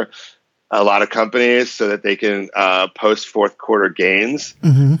 December. A lot of companies, so that they can post fourth quarter gains.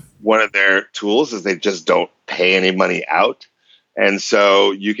 Mm-hmm. One of their tools is they just don't pay any money out. And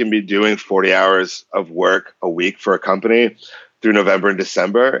so you can be doing 40 hours of work a week for a company through November and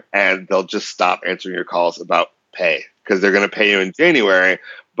December, and they'll just stop answering your calls about pay, because they're going to pay you in January,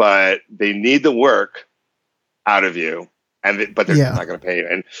 but they need the work out of you, but they're not going to pay you.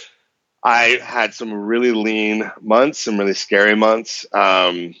 And I had some really lean months, some really scary months.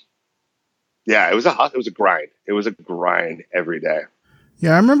 It was a grind. It was a grind every day.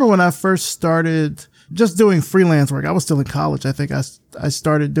 Yeah, I remember when I first started just doing freelance work. I was still in college. I think I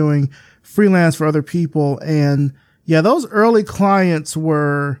started doing freelance for other people. And yeah, those early clients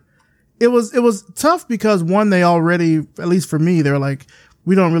it was tough because one, they already, at least for me, they're like,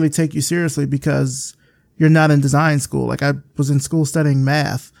 we don't really take you seriously because you're not in design school. Like I was in school studying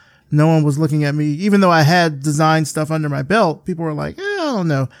math. No one was looking at me, even though I had design stuff under my belt. People were like, I don't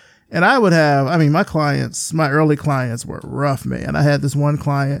know. And I would have, my early clients were rough, man. I had this one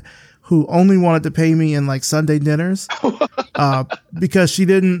client who only wanted to pay me in like Sunday dinners, because she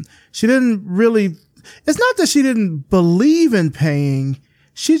didn't really, it's not that she didn't believe in paying.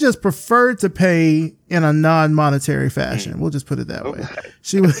 She just preferred to pay in a non-monetary fashion. We'll just put it that way.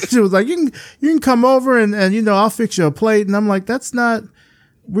 She was like, you can come over and I'll fix you a plate. And I'm like, that's not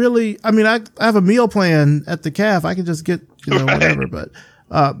really, I have a meal plan at the calf. I can just get, whatever. But,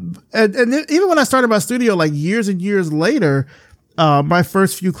 and even when I started my studio, like years and years later, my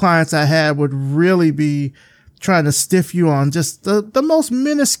first few clients I had would really be trying to stiff you on just the most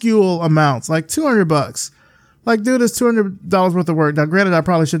minuscule amounts, like $200. Like, dude, it's $200 worth of work. Now, granted, I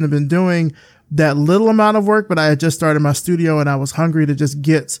probably shouldn't have been doing that little amount of work, but I had just started my studio and I was hungry to just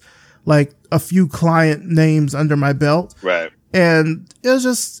get like a few client names under my belt. Right. And it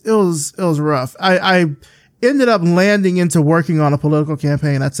was rough. I ended up landing into working on a political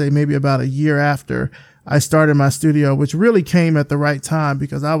campaign, I'd say maybe about a year after I started my studio, which really came at the right time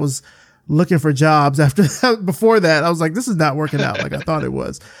because I was looking for jobs after that. Before that, I was like, this is not working out like I thought it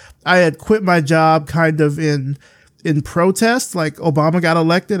was. I had quit my job kind of in protest, like Obama got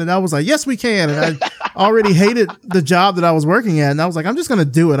elected, and I was like, yes, we can. And I already hated the job that I was working at. And I was like, I'm just going to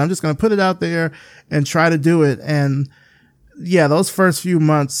do it. I'm just going to put it out there and try to do it. And yeah, those first few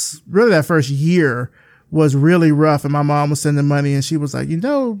months, really that first year was really rough. And my mom was sending money and she was like,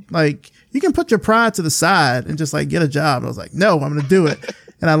 like you can put your pride to the side and just like get a job. And I was like, no, I'm going to do it.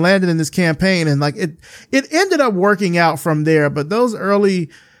 And I landed in this campaign and like it ended up working out from there. But those early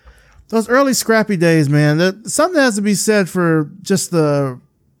scrappy days, man, something has to be said for just the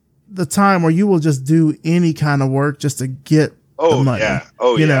time where you will just do any kind of work just to get the money. Yeah.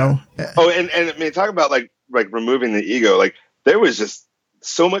 And talk about like removing the ego. Like there was just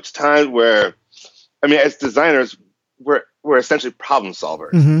so much time where, as designers, we're essentially problem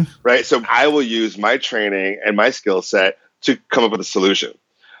solvers, right? So I will use my training and my skill set to come up with a solution.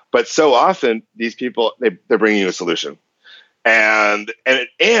 But so often these people, they're bringing you a solution. And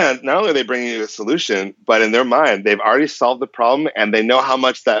not only are they bringing you a solution, but in their mind, they've already solved the problem and they know how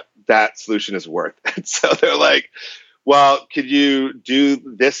much that solution is worth. And so they're like, well, could you do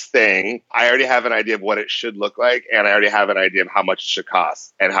this thing? I already have an idea of what it should look like. And I already have an idea of how much it should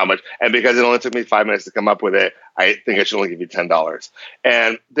cost and how much. And because it only took me 5 minutes to come up with it, I think I should only give you $10.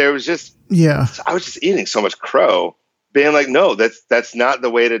 And there was just, I was just eating so much crow, being like, no, that's not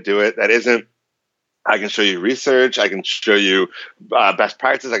the way to do it. That isn't. I can show you research. I can show you best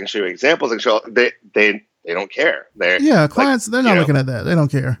practices. I can show you examples. I can show they don't care. Clients, they're not looking at that. They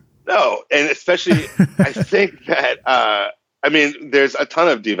don't care. No, and especially I think that there's a ton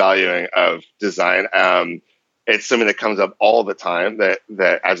of devaluing of design. It's something that comes up all the time that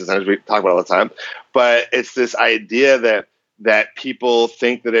as designers we talk about all the time. But it's this idea that people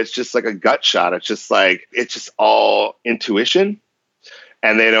think that it's just like a gut shot. It's just all intuition,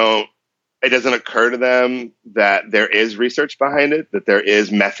 and it doesn't occur to them that there is research behind it, that there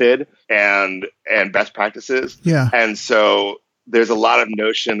is method and best practices. Yeah. And so there's a lot of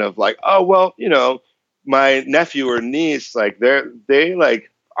notion of like, oh, well, my nephew or niece, like they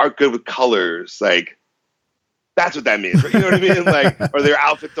like are good with colors. Like that's what that means. You know what I mean? Like, or their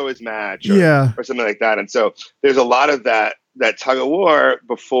outfits always match or something like that. And so there's a lot of that tug of war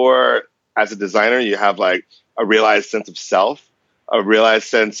before, as a designer, you have like a realized sense of self, a realized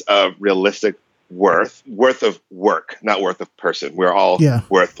sense of realistic worth of work, not worth of person. We're all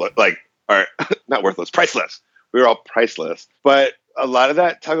worthless, not worthless, priceless. We're all priceless. But a lot of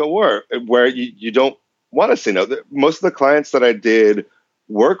that tug of war where you don't want to say no. Most of the clients that I did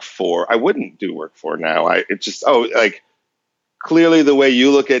work for, I wouldn't do work for now. Clearly the way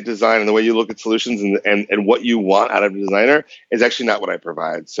you look at design and the way you look at solutions and what you want out of a designer is actually not what I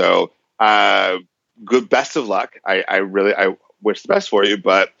provide. So best of luck. I wish the best for you,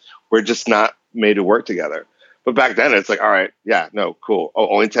 but we're just not made to work together. But back then it's like, all right, yeah, no, cool. Oh,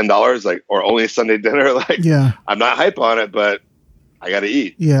 only $10, like, or only Sunday dinner. Like, I'm not hype on it, but I got to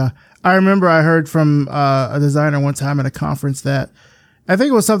eat. Yeah. I remember I heard from a designer one time at a conference that I think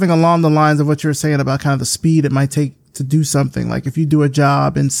it was something along the lines of what you were saying about kind of the speed it might take to do something. Like if you do a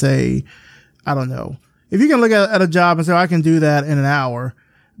job and say, I don't know, if you can look at a job and say, oh, I can do that in an hour,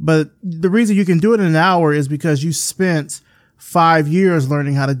 but the reason you can do it in an hour is because you spent 5 years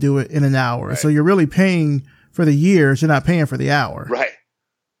learning how to do it in an hour. Right. So you're really paying for the years. You're not paying for the hour. Right.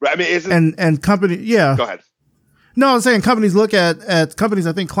 Right. I mean, and company. Yeah. Go ahead. No, I'm saying companies look at companies.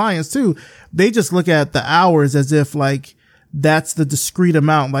 I think clients too, they just look at the hours as if like that's the discrete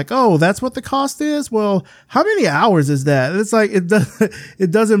amount. Like, oh, that's what the cost is. Well, how many hours is that? It's like,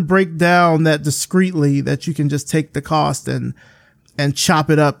 it doesn't break down that discreetly that you can just take the cost and chop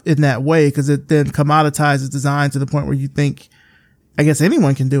it up in that way. Cause it then commoditizes design to the point where you think, I guess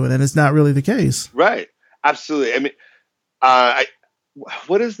anyone can do it. And it's not really the case. Right. Absolutely. I mean,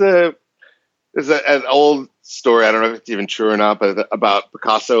 there's an old story. I don't know if it's even true or not, but about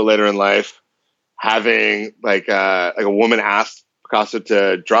Picasso later in life having like a woman asked Picasso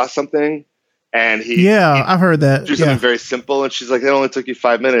to draw something, and I've heard that. Do something very simple, and she's like, "It only took you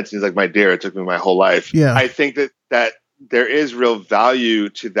 5 minutes." And he's like, "My dear, it took me my whole life." Yeah, I think that there is real value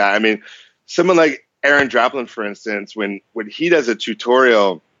to that. I mean, someone like Aaron Draplin, for instance, when he does a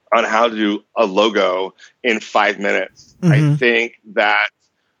tutorial on how to do a logo in 5 minutes, I think that.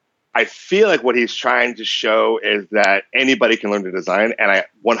 I feel like what he's trying to show is that anybody can learn to design, and I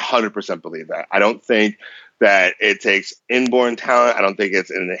 100% believe that. I don't think that it takes inborn talent. I don't think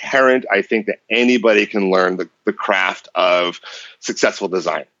it's an inherent. I think that anybody can learn the craft of successful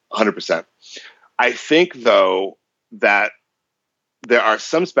design, 100%. I think, though, that there are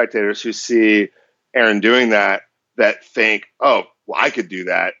some spectators who see Aaron doing that think, oh, well, I could do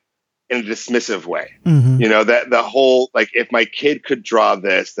that. In a dismissive way, you know, that the whole, like, if my kid could draw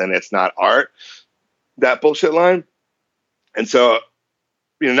this, then it's not art, that bullshit line. And so,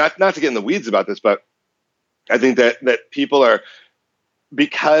 you know, not to get in the weeds about this, but I think that people are,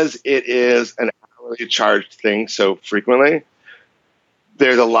 because it is an hourly charged thing so frequently,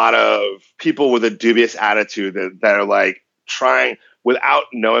 there's a lot of people with a dubious attitude that are like trying, without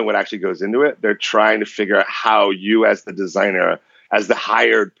knowing what actually goes into it, they're trying to figure out how you as the designer, as the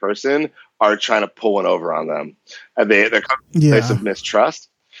hired person, are trying to pull one over on them. And they're coming from a place of mistrust.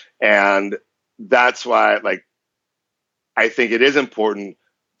 And that's why, like, I think it is important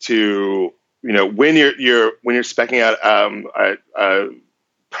to, you know, when you're speccing out a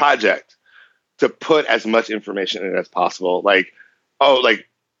project, to put as much information in as possible. Like,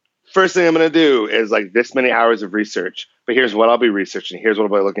 first thing I'm going to do is like this many hours of research, but here's what I'll be researching. Here's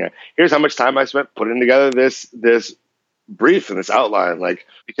what I'll be looking at. Here's how much time I spent putting together this brief and this outline, like,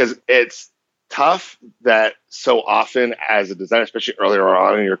 because it's tough that so often as a designer, especially earlier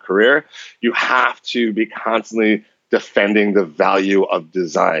on in your career, you have to be constantly defending the value of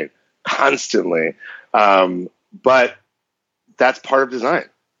design constantly. But that's part of design.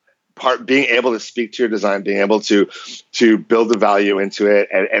 Being able to speak to your design, being able to build the value into it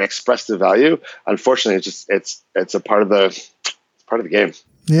and express the value. Unfortunately, it's a part of the game.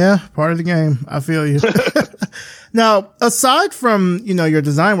 Yeah, part of the game. I feel you. Now, aside from, you know, your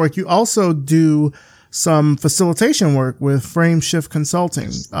design work, you also do some facilitation work with Frame Shift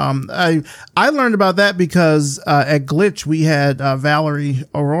Consulting. I learned about that because at Glitch we had Valerie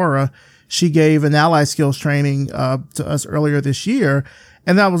Aurora. She gave an ally skills training to us earlier this year,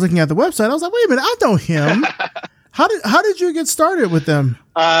 and I was looking at the website. I was like, wait a minute, I know him. How did you get started with them?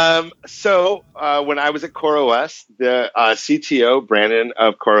 So when I was at CoreOS, the CTO, Brandon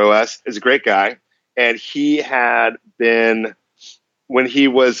of CoreOS, is a great guy. And he had been, when he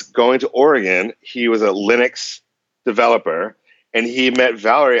was going to Oregon, he was a Linux developer, and he met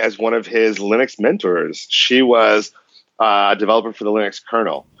Valerie as one of his Linux mentors. She was a developer for the Linux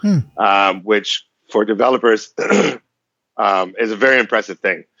kernel, which for developers is a very impressive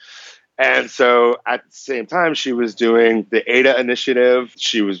thing. And so at the same time, she was doing the ADA initiative.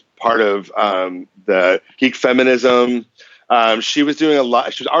 She was part of the Geek Feminism. She was doing a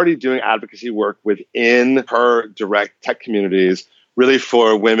lot. She was already doing advocacy work within her direct tech communities, really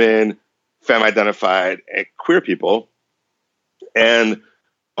for women, femme-identified, and queer people. And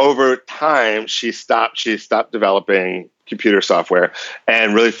over time, she stopped developing computer software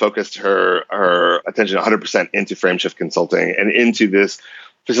and really focused her attention 100% into Frame Shift Consulting and into this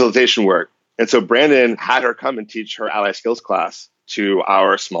facilitation work. And so Brandon had her come and teach her ally skills class to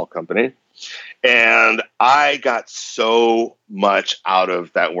our small company. And I got so much out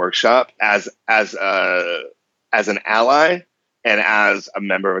of that workshop as an ally and as a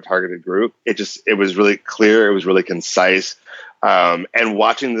member of a targeted group. It was really clear. It was really concise. And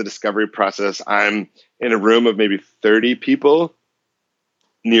watching the discovery process, I'm in a room of maybe 30 people.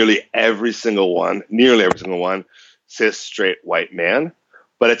 Nearly every single one cis straight white man,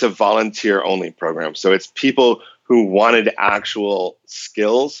 but it's a volunteer only program. So it's people who wanted actual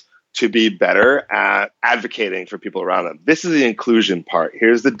skills to be better at advocating for people around them. This is the inclusion part.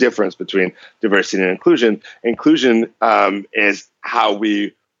 Here's the difference between diversity and inclusion. Inclusion is how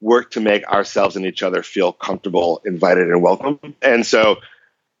we work to make ourselves and each other feel comfortable, invited, and welcome. And so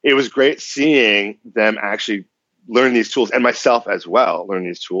it was great seeing them actually learn these tools, and myself as well learn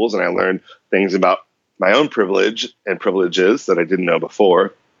these tools. And I learned things about my own privilege and privileges that I didn't know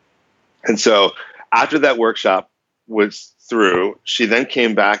before. And so after that workshop was through, she then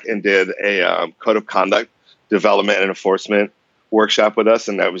came back and did a code of conduct development and enforcement workshop with us.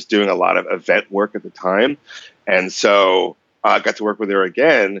 And I was doing a lot of event work at the time. And so I got to work with her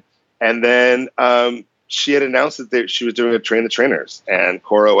again. And then she had announced that she was doing a train the trainers, and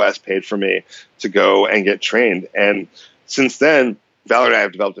CoreOS paid for me to go and get trained. And since then, Valerie and I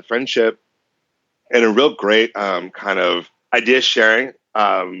have developed a friendship and a real great kind of idea sharing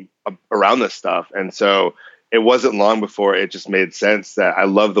around this stuff. And so it wasn't long before it just made sense that I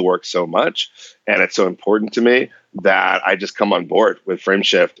love the work so much and it's so important to me that I just come on board with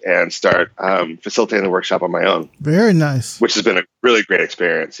Frameshift and start facilitating the workshop on my own. Very nice. Which has been a really great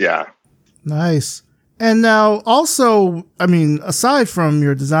experience. Yeah. Nice. And now also, I mean, aside from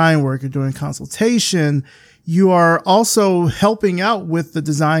your design work, you're doing consultation, you are also helping out with the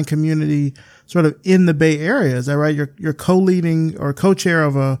design community sort of in the Bay Area. Is that right? You're co-leading or co-chair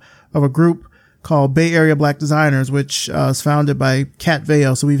of a group called Bay Area Black Designers, which is founded by Kat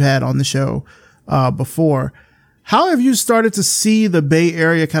Vale, so we've had on the show before. How have you started to see the Bay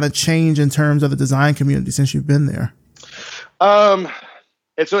Area kind of change in terms of the design community since you've been there?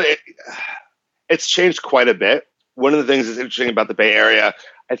 It's changed quite a bit. One of the things that's interesting about the Bay Area,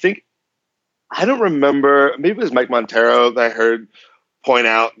 I don't remember, maybe it was Mike Montero that I heard point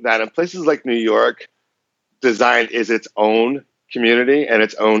out that in places like New York, design is its own community and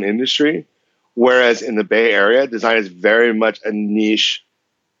its own industry. Whereas in the Bay Area, design is very much a niche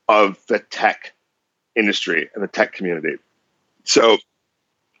of the tech industry and the tech community. So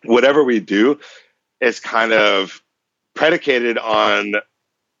whatever we do is kind of predicated on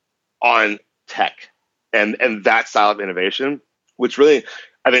tech and that style of innovation, which really,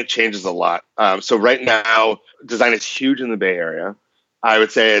 I think, changes a lot. So right now, design is huge in the Bay Area. I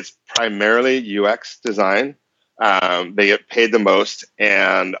would say it's primarily UX design. They get paid the most,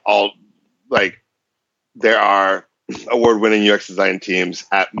 and there are award-winning UX design teams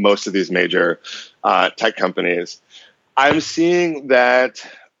at most of these major tech companies. I'm seeing that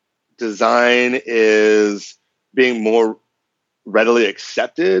design is being more readily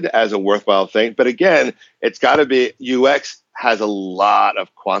accepted as a worthwhile thing. But again, it's got to be, UX has a lot of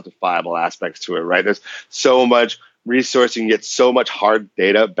quantifiable aspects to it, right? There's so much resource, you can get so much hard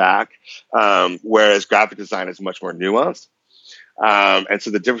data back, whereas graphic design is much more nuanced. And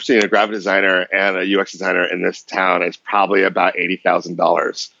so the difference between a graphic designer and a UX designer in this town is probably about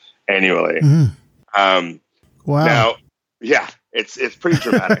 $80,000 annually. Mm-hmm. Wow. Now, yeah, it's pretty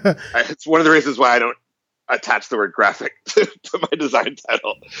dramatic. It's one of the reasons why I don't attach the word graphic to my design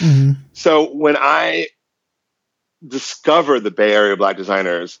title. Mm-hmm. So when I discovered the Bay Area Black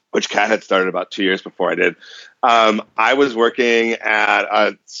Designers, which Kat had started about 2 years before I did, I was working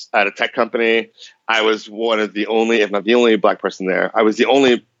at a tech company. I was one of the only, if not the only, Black person there. I was the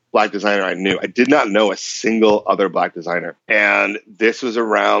only Black designer I knew. I did not know a single other Black designer. And this was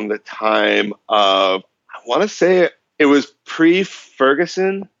around the time of, I want to say it was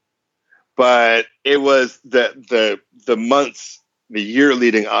pre-Ferguson, but it was the months, the year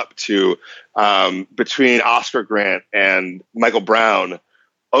leading up to between Oscar Grant and Michael Brown.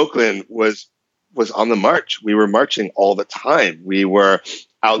 Oakland was on the march. We were marching all the time. We were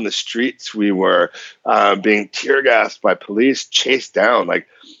out in the streets. We were being tear gassed by police, chased down. Like,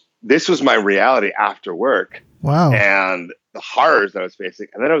 this was my reality after work. Wow. And the horrors that I was facing.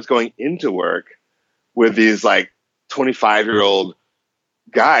 And then I was going into work with these 25-year-old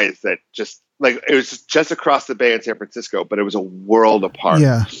guys that just, it was just across the bay in San Francisco, but it was a world apart.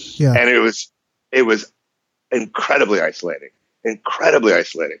 Yeah. And it was incredibly isolating. And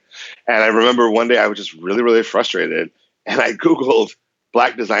I remember one day I was just really, really frustrated, and I Googled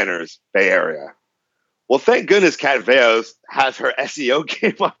Black designers, Bay Area. Well, thank goodness Kat Vale has her SEO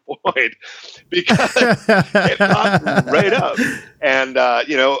game on point, because it popped right up. And,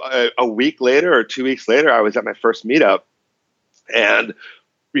 a week later or 2 weeks later, I was at my first meetup and,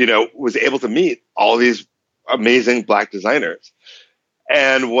 was able to meet all these amazing Black designers.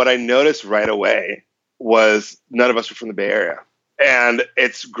 And what I noticed right away was none of us were from the Bay Area. And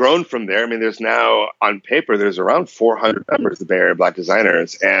it's grown from there. I mean, there's now on paper, there's around 400 members of the Bay Area Black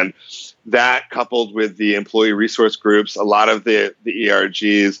designers. And that coupled with the employee resource groups, a lot of the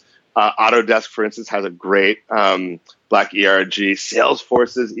ERGs, Autodesk, for instance, has a great Black ERG.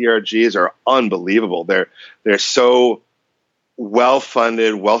 Salesforce's ERGs are unbelievable. They're so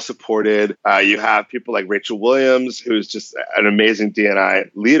well-funded, well-supported. You have people like Rachel Williams, who's just an amazing D&I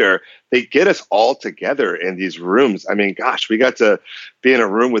leader. They get us all together in these rooms. I mean, gosh, we got to be in a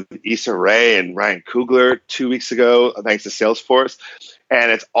room with Issa Rae and Ryan Coogler 2 weeks ago, thanks to Salesforce.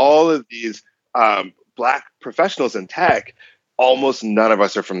 And it's all of these Black professionals in tech. Almost none of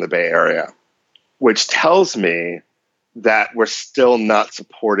us are from the Bay Area, which tells me that we're still not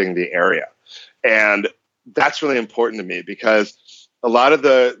supporting the area. And that's really important to me because a lot of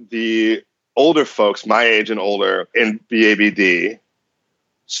the older folks, my age and older in BABD,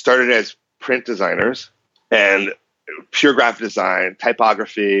 started as print designers and pure graphic design,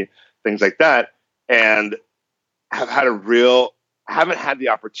 typography, things like that, and haven't had the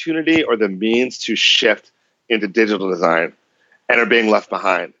opportunity or the means to shift into digital design and are being left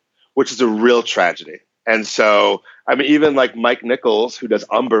behind, which is a real tragedy. And so, I mean, even like Mike Nichols, who does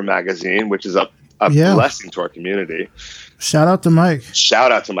Umber magazine, which is a blessing to our community. Shout out to Mike.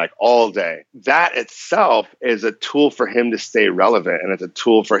 Shout out to Mike all day. That itself is a tool for him to stay relevant, and it's a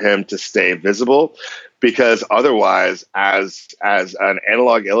tool for him to stay visible, because otherwise, as an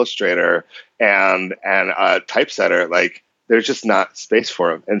analog illustrator and a typesetter, like there's just not space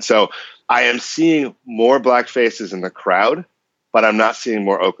for him. And so I am seeing more Black faces in the crowd, but I'm not seeing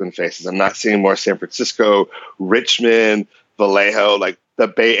more Oakland faces. I'm not seeing more San Francisco, Richmond, Vallejo. Like the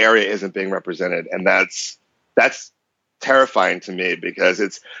Bay Area isn't being represented. And that's terrifying to me,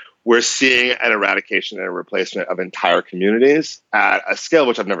 because we're seeing an eradication and a replacement of entire communities at a scale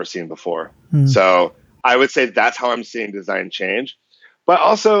which I've never seen before. So I would say that's how I'm seeing design change. But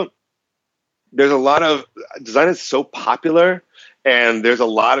also, there's a lot of design is so popular, and there's a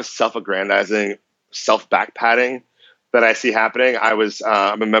lot of self-aggrandizing, self-backpatting that I see happening.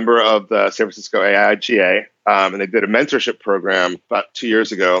 I'm a member of the San Francisco AIGA, and they did a mentorship program about 2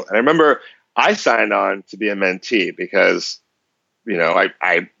 years ago. And I remember I signed on to be a mentee because, you know,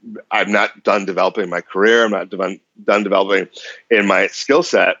 I'm not done developing my career. I'm not done developing in my skill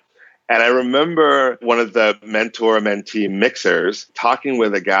set. And I remember one of the mentor-mentee mixers talking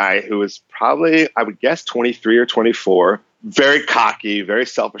with a guy who was probably, I would guess, 23 or 24, very cocky, very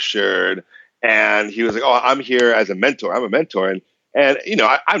self-assured. And he was like, "Oh, I'm here as a mentor. I'm a mentor." And you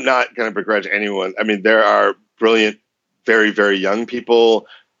know, I'm not going to begrudge anyone. I mean, there are brilliant, very, very young people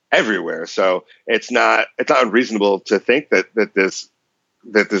everywhere. So it's not unreasonable to think that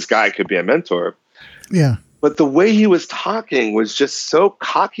this guy could be a mentor. Yeah. But the way he was talking was just so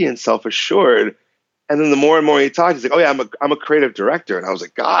cocky and self-assured. And then the more and more he talked, he's like, "Oh yeah, I'm a creative director." And I was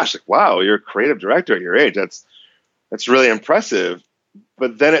like, "Gosh, like, wow, you're a creative director at your age. That's really impressive."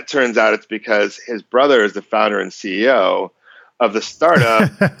 But then it turns out it's because his brother is the founder and CEO of the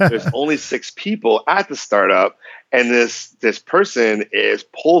startup. There's only 6 people at the startup, and this person is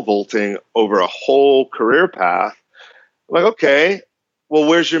pole vaulting over a whole career path. I'm like, okay, well,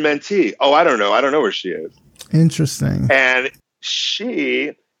 where's your mentee? Oh, I don't know. I don't know where she is. Interesting. And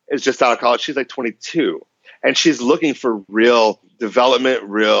she is just out of college. She's like 22, and she's looking for real development,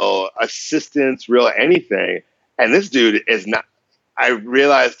 real assistance, real anything. And this dude is not. I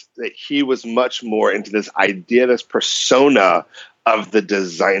realized that he was much more into this idea, this persona of the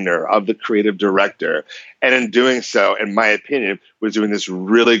designer, of the creative director. And in doing so, in my opinion, was doing this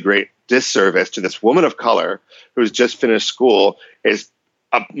really great disservice to this woman of color who's just finished school, is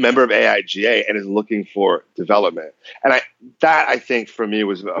a member of AIGA, and is looking for development. And I think for me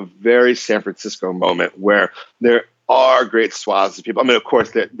was a very San Francisco moment where there are great swaths of people. I mean, of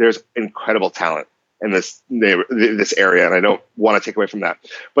course, there's incredible talent in this area, and I don't want to take away from that.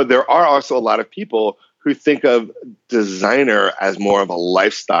 But there are also a lot of people who think of designer as more of a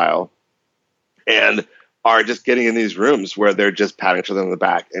lifestyle, and are just getting in these rooms where they're just patting each other on the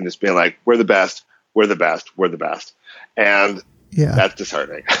back and just being like, "We're the best, we're the best, we're the best." And that's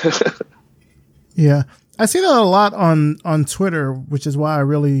disheartening. Yeah. I see that a lot on Twitter, which is why I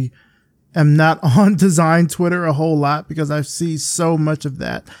really am not on design Twitter a whole lot, because I see so much of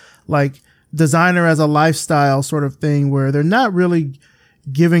that. Like, designer as a lifestyle sort of thing, where they're not really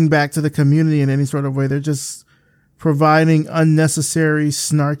giving back to the community in any sort of way. They're just providing unnecessary,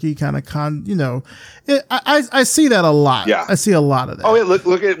 snarky kind of I see that a lot. Yeah. I see a lot of that. Oh, yeah,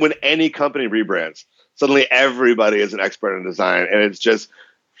 look at when any company rebrands. Suddenly everybody is an expert in design, and it's just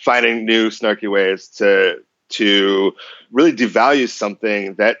finding new snarky ways to to really devalue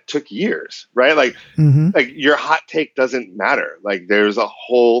something that took years, right? Like your hot take doesn't matter. Like there's a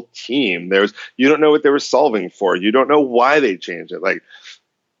whole team. You don't know what they were solving for. You don't know why they changed it. Like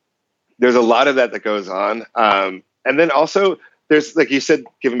there's a lot of that goes on. And then also there's, like you said,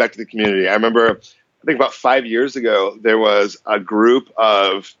 giving back to the community. I remember, I think about 5 years ago, there was a group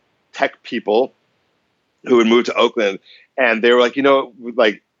of tech people who had moved to Oakland, and they were like,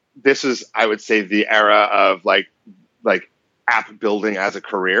 like this is, I would say, the era of like app building as a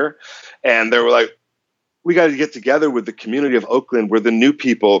career. And they were like, we got to get together with the community of Oakland. We're the new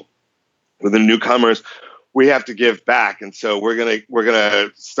people, we're the newcomers. We have to give back. And so we're gonna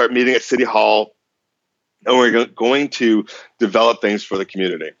start meeting at City Hall, and we're going to develop things for the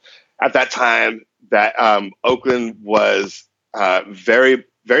community. At that time, that Oakland was very,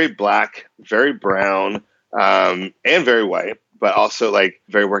 very black, very brown, and very white, but also like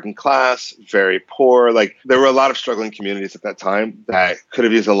very working class, very poor. Like there were a lot of struggling communities at that time that could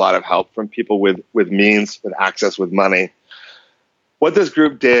have used a lot of help from people with means, with access, with money. What this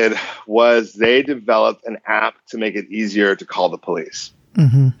group did was they developed an app to make it easier to call the police.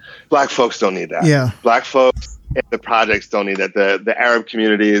 Black folks don't need that. Yeah. Black folks in the projects don't need that. The Arab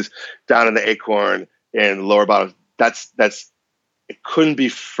communities down in the Acorn and lower bottoms, it couldn't be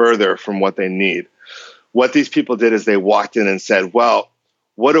further from what they need. What these people did is they walked in and said, well,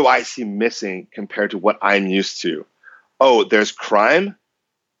 what do I see missing compared to what I'm used to? Oh, there's crime.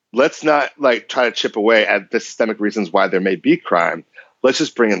 Let's not like try to chip away at the systemic reasons why there may be crime. Let's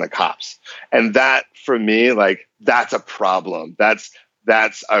just bring in the cops. And that, for me, like that's a problem. That's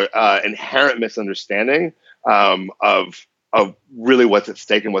a inherent misunderstanding of really what's at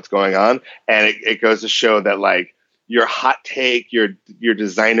stake and what's going on. And it goes to show that like your hot take, your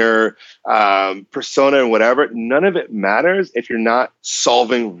designer persona and whatever, none of it matters if you're not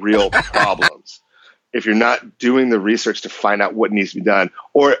solving real problems. If you're not doing the research to find out what needs to be done,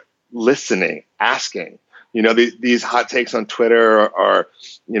 or listening, asking, these hot takes on Twitter or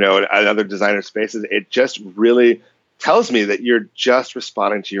at other designer spaces, it just really tells me that you're just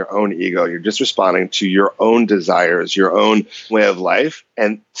responding to your own ego. You're just responding to your own desires, your own way of life.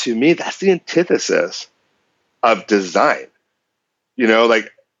 And to me, that's the antithesis of design.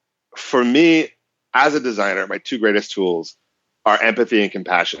 Like for me as a designer, my two greatest tools are empathy and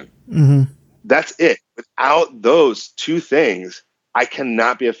compassion. That's it. Without those two things, I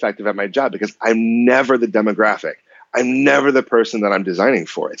cannot be effective at my job because I'm never the demographic. I'm never the person that I'm designing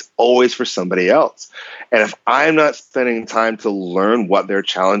for. It's always for somebody else. And if I'm not spending time to learn what their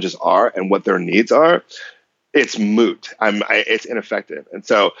challenges are and what their needs are, it's moot. It's ineffective. And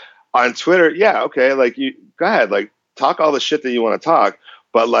so on Twitter, yeah, okay, like you go ahead, like talk all the shit that you want to talk,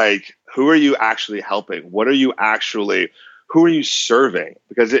 but like who are you actually helping? Who are you serving?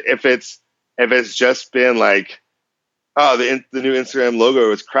 Because if it's just been like, oh, the new Instagram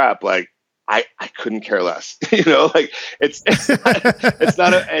logo is crap, like I couldn't care less. Like it's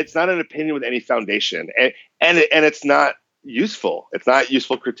not an opinion with any foundation, and it's not useful. It's not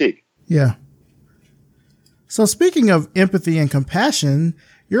useful critique. Yeah. So speaking of empathy and compassion,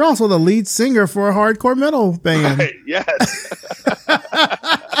 you're also the lead singer for a hardcore metal band. Right, yes.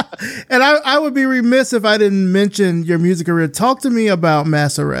 And I would be remiss if I didn't mention your music career. Talk to me about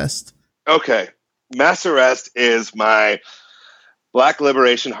Mass Arrest. Okay. Mass Arrest is my Black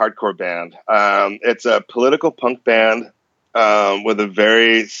liberation hardcore band. It's a political punk band with a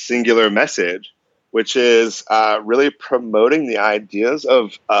very singular message, which is really promoting the ideas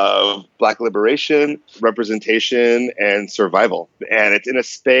of Black liberation, representation, and survival. And it's in a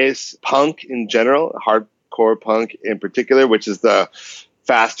space, punk in general, hardcore punk in particular, which is the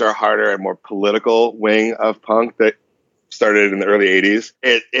faster, harder, and more political wing of punk that started in the early 80s.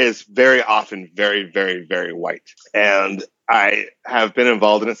 It is very often very, very, very white. And I have been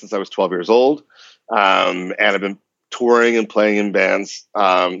involved in it since I was 12 years old. And I've been touring and playing in bands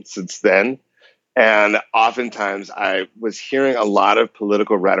since then. And oftentimes I was hearing a lot of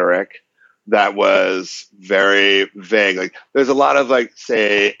political rhetoric that was very vague. Like there's a lot of like,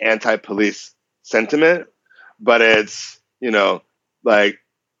 say, anti-police sentiment, but it's, like,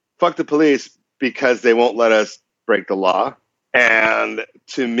 fuck the police because they won't let us break the law. And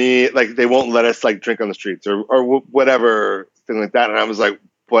to me, like they won't let us like drink on the streets or whatever thing like that. And I was like,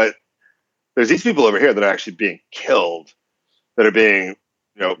 but there's these people over here that are actually being killed, that are being,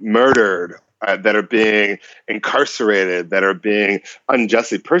 murdered, that are being incarcerated, that are being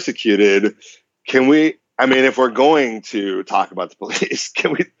unjustly persecuted. If we're going to talk about the police,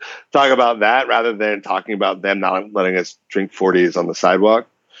 can we talk about that rather than talking about them not letting us drink 40s on the sidewalk?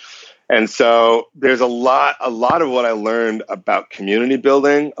 And so there's a lot of what I learned about community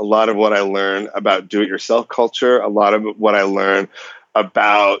building, a lot of what I learned about do-it-yourself culture, a lot of what I learned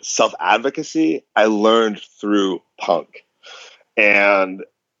about self-advocacy, I learned through punk. And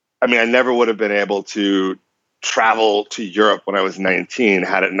I mean, I never would have been able to travel to Europe when I was 19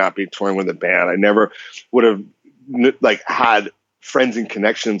 had it not been touring with a band. I never would have like had friends and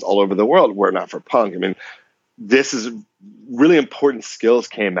connections all over the world were it not for punk. I mean, this is really important skills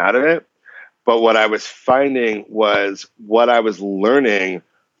came out of it. But what I was finding was what I was learning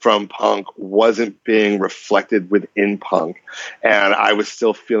from punk wasn't being reflected within punk. And I was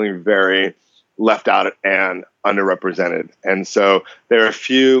still feeling very left out and underrepresented. And so there are a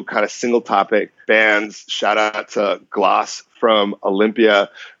few kind of single topic bands. Shout out to Gloss from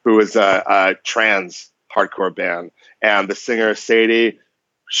Olympia, who is a trans hardcore band. And the singer, Sadie,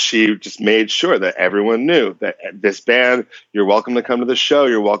 she just made sure that everyone knew that this band, you're welcome to come to the show,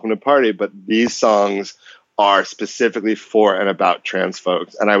 you're welcome to party, but these songs are specifically for and about trans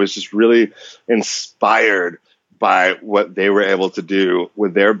folks. And I was just really inspired by what they were able to do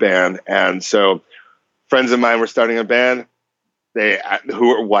with their band. And so friends of mine were starting a band, who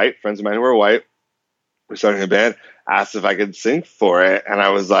were white, friends of mine who were white, were starting a band, asked if I could sing for it. And I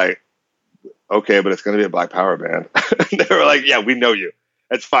was like, okay, but it's going to be a Black Power band. They were like, yeah, we know you.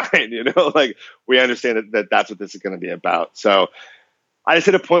 It's fine, like we understand that that's what this is going to be about. So I just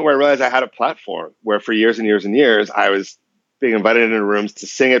hit a point where I realized I had a platform where for years and years and years, I was being invited into rooms to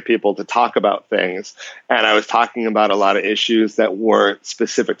sing at people, to talk about things. And I was talking about a lot of issues that weren't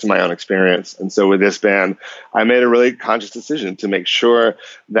specific to my own experience. And so with this band, I made a really conscious decision to make sure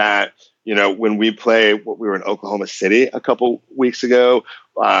that, when we we were in Oklahoma City a couple weeks ago,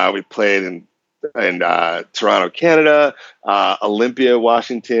 we played in Toronto, Canada, Olympia,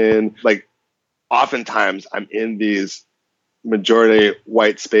 Washington. Like oftentimes I'm in these majority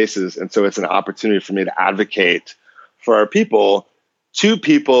white spaces. And so it's an opportunity for me to advocate for our people to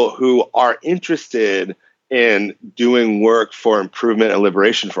people who are interested in doing work for improvement and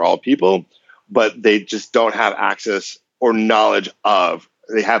liberation for all people, but they just don't have access or knowledge of,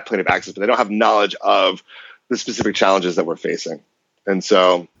 they have plenty of access, but they don't have knowledge of the specific challenges that we're facing. And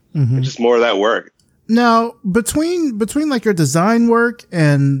so it's just more of that work. Now, between like your design work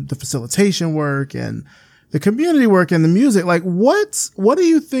and the facilitation work and the community work and the music, like what do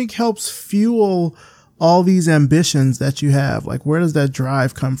you think helps fuel all these ambitions that you have? Like, where does that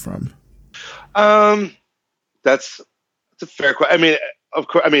drive come from? That's a fair question. I mean, of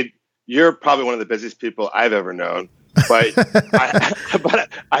course, you're probably one of the busiest people I've ever known, but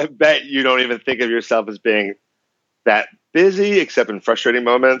I bet you don't even think of yourself as being that busy, except in frustrating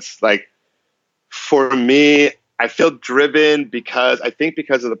moments. Like for me, I feel driven because of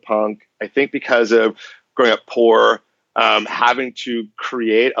the punk. I think because of growing up poor, having to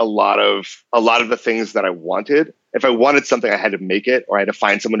create a lot of the things that I wanted. If I wanted something, I had to make it, or I had to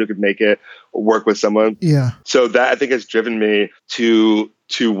find someone who could make it, or work with someone. Yeah. So that I think has driven me to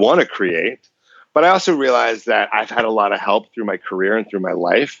want to create. But I also realized that I've had a lot of help through my career and through my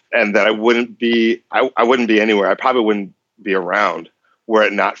life, and that I wouldn't be anywhere. I probably wouldn't be around were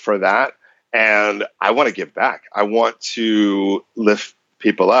it not for that. And I want to give back. I want to lift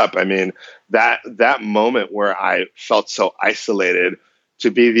people up. I mean, that moment where I felt so isolated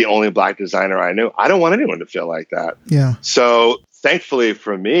to be the only Black designer I knew, I don't want anyone to feel like that. Yeah. So thankfully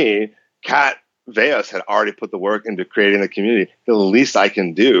for me, Kat Veos had already put the work into creating the community. The least I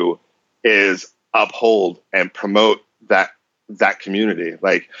can do is uphold and promote that community.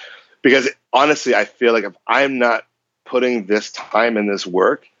 Like, because honestly, I feel like if I'm not putting this time and this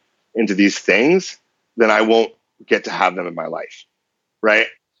work into these things, then I won't get to have them in my life. Right.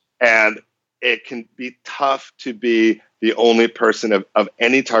 And it can be tough to be the only person of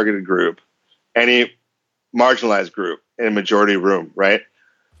any targeted group, any marginalized group in a majority room. Right.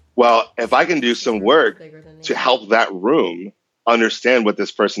 Well, if I can do some work to help that room understand what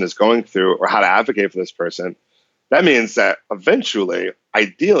this person is going through or how to advocate for this person, that means that eventually,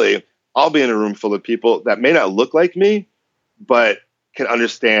 ideally, I'll be in a room full of people that may not look like me, but can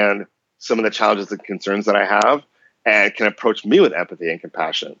understand some of the challenges and concerns that I have and can approach me with empathy and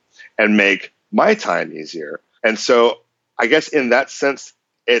compassion and make my time easier. And so I guess in that sense,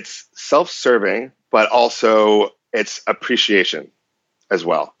 it's self-serving, but also it's appreciation as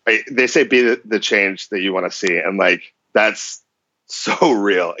well. They say be the change that you want to see. And like, that's so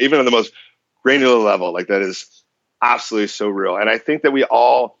real, even on the most granular level, like that is absolutely so real. And I think that we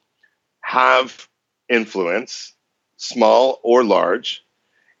all have influence, small or large.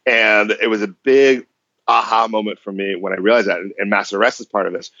 And it was a big aha moment for me when I realized that, and Master Rest is part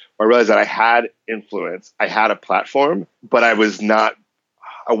of this, where I realized that I had influence, I had a platform, but I was not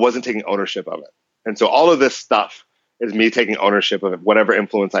I wasn't taking ownership of it. And so all of this stuff is me taking ownership of whatever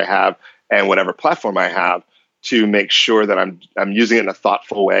influence I have and whatever platform I have to make sure that I'm using it in a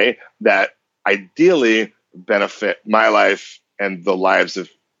thoughtful way that ideally benefit my life and the lives of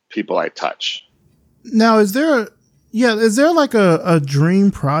people I touch. Now, is there like a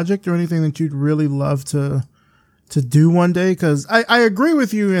dream project or anything that you'd really love to do one day? Because I agree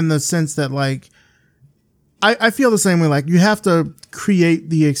with you in the sense that, like, I feel the same way. Like, you have to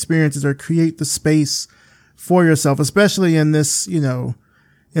create the experiences or create the space for yourself, especially in this, in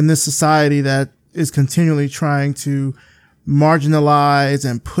this society that is continually trying to marginalize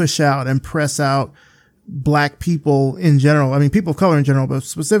and push out and press out Black people in general. I mean, people of color in general, but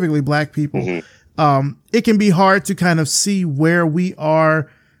specifically Black people. Mm-hmm. It can be hard to kind of see where we are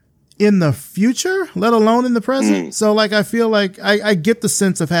in the future, let alone in the present. Mm. So, like, I feel like I get the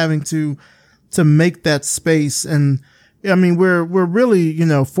sense of having to make that space. And I mean, we're really,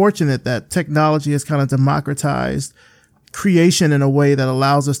 fortunate that technology has kind of democratized creation in a way that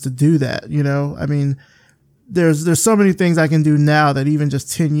allows us to do that. I mean, there's so many things I can do now that even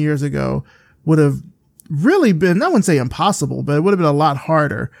just 10 years ago would have really been, I wouldn't say impossible, but it would have been a lot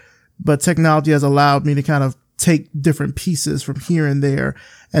harder. But technology has allowed me to kind of take different pieces from here and there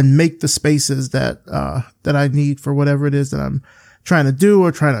and make the spaces that I need for whatever it is that I'm trying to do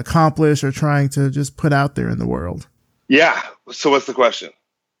or trying to accomplish or trying to just put out there in the world. Yeah. So what's the question?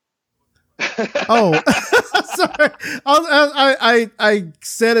 Oh, sorry. I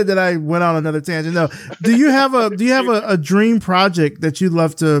said it that I went on another tangent. No. Do you have a dream project that you'd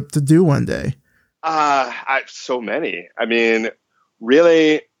love to do one day? So many. I mean,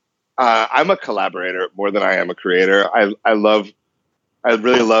 really, I'm a collaborator more than I am a creator. I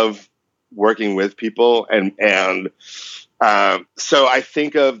really love working with people and so I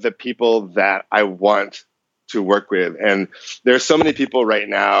think of the people that I want to work with, and there's so many people right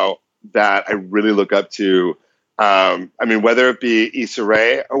now that I really look up to. I mean, whether it be Issa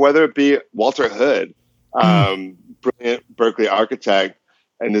Rae or whether it be Walter Hood, brilliant Berkeley architect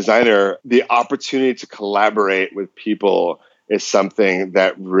and designer, the opportunity to collaborate with people is something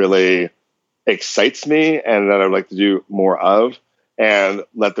that really excites me and that I'd like to do more of, and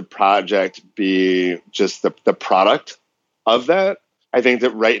let the project be just the product of that. I think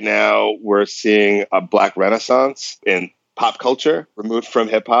that right now we're seeing a Black renaissance in pop culture, removed from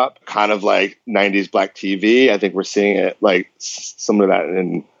hip hop, kind of like 90s Black TV. I think we're seeing it like some of that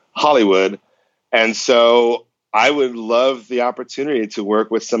in Hollywood. And so I would love the opportunity to work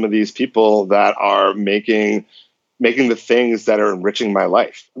with some of these people that are making the things that are enriching my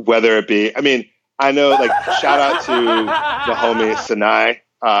life, whether it be, I mean, I know, like, shout out to the homie Sinai.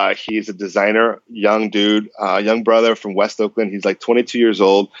 He's a designer, young dude, young brother from West Oakland. He's like 22 years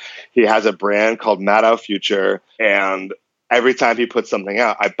old. He has a brand called Maddow Future. And every time he puts something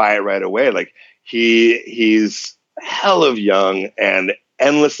out, I buy it right away. Like, he's hell of young and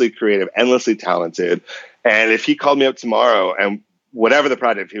endlessly creative, endlessly talented. And if he called me up tomorrow and whatever the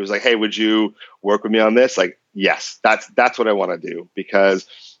project, he was like, hey, would you work with me on this? Like, yes, that's what I want to do, because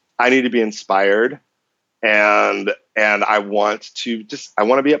I need to be inspired. And I want to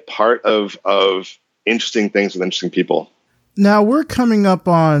be a part of interesting things with interesting people. Now we're coming up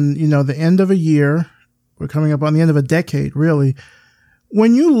on, the end of a year. We're coming up on the end of a decade, really.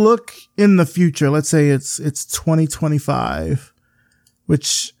 When you look in the future, let's say it's 2025,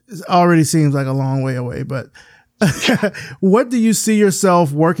 which already seems like a long way away, but what do you see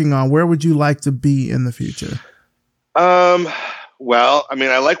yourself working on? Where would you like to be in the future? Well, I mean,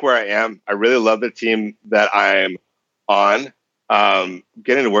 I like where I am. I really love the team that I'm on.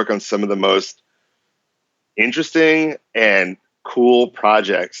 Getting to work on some of the most interesting and cool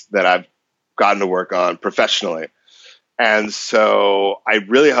projects that I've gotten to work on professionally. And so I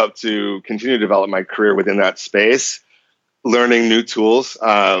really hope to continue to develop my career within that space, learning new tools.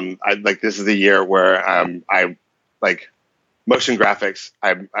 This is the year where I like motion graphics.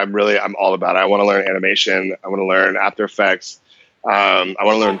 I'm all about it. I want to learn animation. I want to learn After Effects. I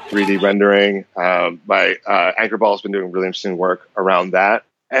want to learn 3D rendering. My Anchor Ball has been doing really interesting work around that.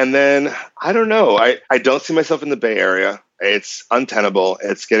 And then, I don't know, I don't see myself in the Bay Area. It's untenable.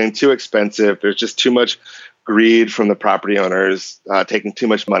 It's getting too expensive. There's just too much greed from the property owners, taking too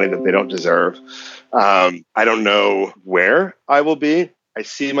much money that they don't deserve. I don't know where I will be. I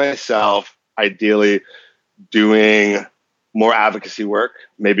see myself ideally doing more advocacy work,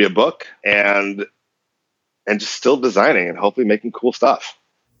 maybe a book, and just still designing and hopefully making cool stuff.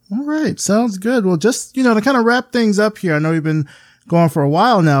 All right. Sounds good. Well, just, to kind of wrap things up here, I know you've been going for a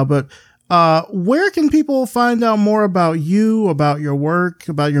while now, but where can people find out more about you, about your work,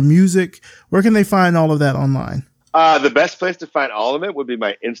 about your music? Where can they find all of that online? The best place to find all of it would be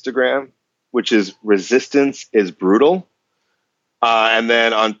my Instagram, which is Resistance is Brutal. And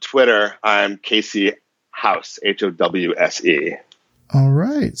then on Twitter, I'm Casey Howse, Howse. All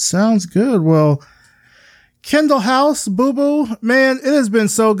right. Sounds good. Well, Kendall Howse, Boo Boo, man, it has been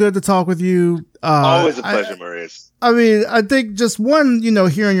so good to talk with you. Always a pleasure, Maurice. I mean, I think just one,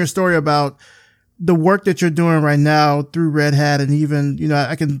 hearing your story about the work that you're doing right now through Red Hat, and even,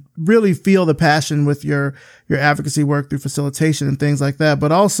 I can really feel the passion with your advocacy work through facilitation and things like that.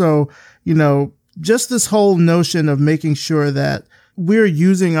 But also, just this whole notion of making sure that we're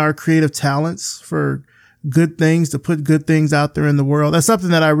using our creative talents for good things, to put good things out there in the world. That's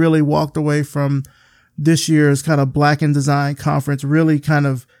something that I really walked away from this year's kind of Black in Design conference, really kind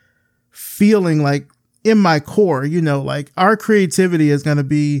of feeling like in my core, like our creativity is going to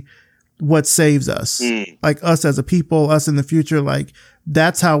be what saves us, like us as a people, us in the future. Like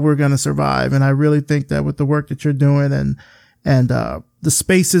that's how we're going to survive. And I really think that with the work that you're doing and the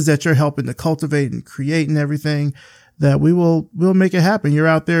spaces that you're helping to cultivate and create and everything, that we'll make it happen. You're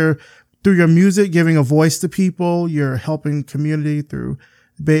out there through your music, giving a voice to people. You're helping community through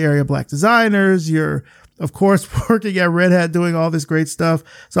Bay Area Black designers. You're, of course, working at Red Hat, doing all this great stuff.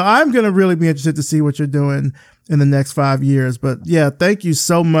 So I'm going to really be interested to see what you're doing in the next 5 years. But yeah, thank you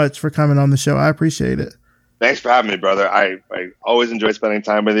so much for coming on the show. I appreciate it. Thanks for having me, brother. I always enjoy spending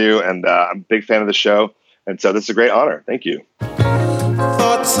time with you, and I'm a big fan of the show. And so this is a great honor. Thank you.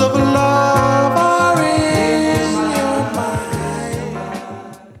 Thoughts of love are in your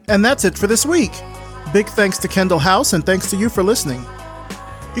mind. And that's it for this week. Big thanks to Kendall Howse, and thanks to you for listening.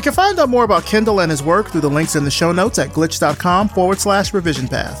 You can find out more about Kendall and his work through the links in the show notes at glitch.com/revision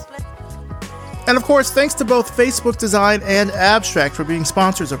path. And of course, thanks to both Facebook Design and Abstract for being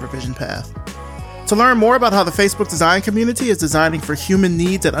sponsors of Revision Path. To learn more about how the Facebook design community is designing for human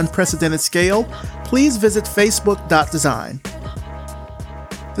needs at unprecedented scale, please visit facebook.design.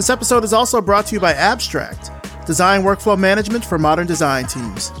 This episode is also brought to you by Abstract, design workflow management for modern design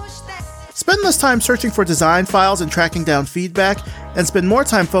teams. Spend less time searching for design files and tracking down feedback, and spend more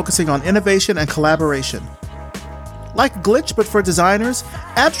time focusing on innovation and collaboration. Like Glitch, but for designers,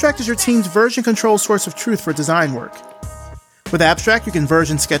 Abstract is your team's version control source of truth for design work. With Abstract, you can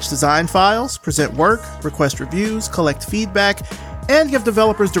version sketch design files, present work, request reviews, collect feedback, and give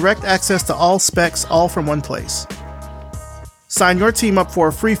developers direct access to all specs, all from one place. Sign your team up for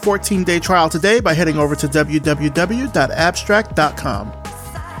a free 14-day trial today by heading over to www.abstract.com.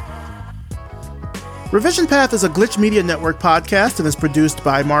 Revision Path is a Glitch Media Network podcast and is produced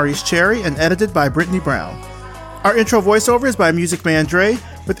by Maurice Cherry and edited by Brittany Brown. Our intro voiceover is by Music Man Dre,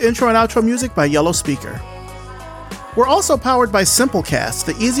 with intro and outro music by Yellow Speaker. We're also powered by Simplecast,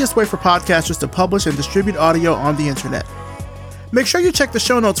 the easiest way for podcasters to publish and distribute audio on the internet. Make sure you check the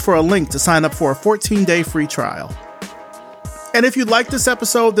show notes for a link to sign up for a 14-day free trial. And if you like this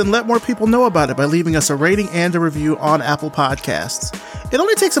episode, then let more people know about it by leaving us a rating and a review on Apple Podcasts. It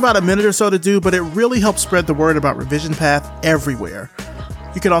only takes about a minute or so to do, but it really helps spread the word about Revision Path everywhere.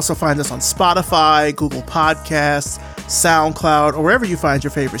 You can also find us on Spotify, Google Podcasts, SoundCloud, or wherever you find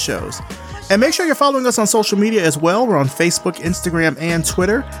your favorite shows. And make sure you're following us on social media as well. We're on Facebook, Instagram, and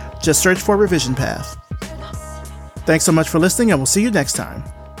Twitter. Just search for Revision Path. Thanks so much for listening, and we'll see you next time.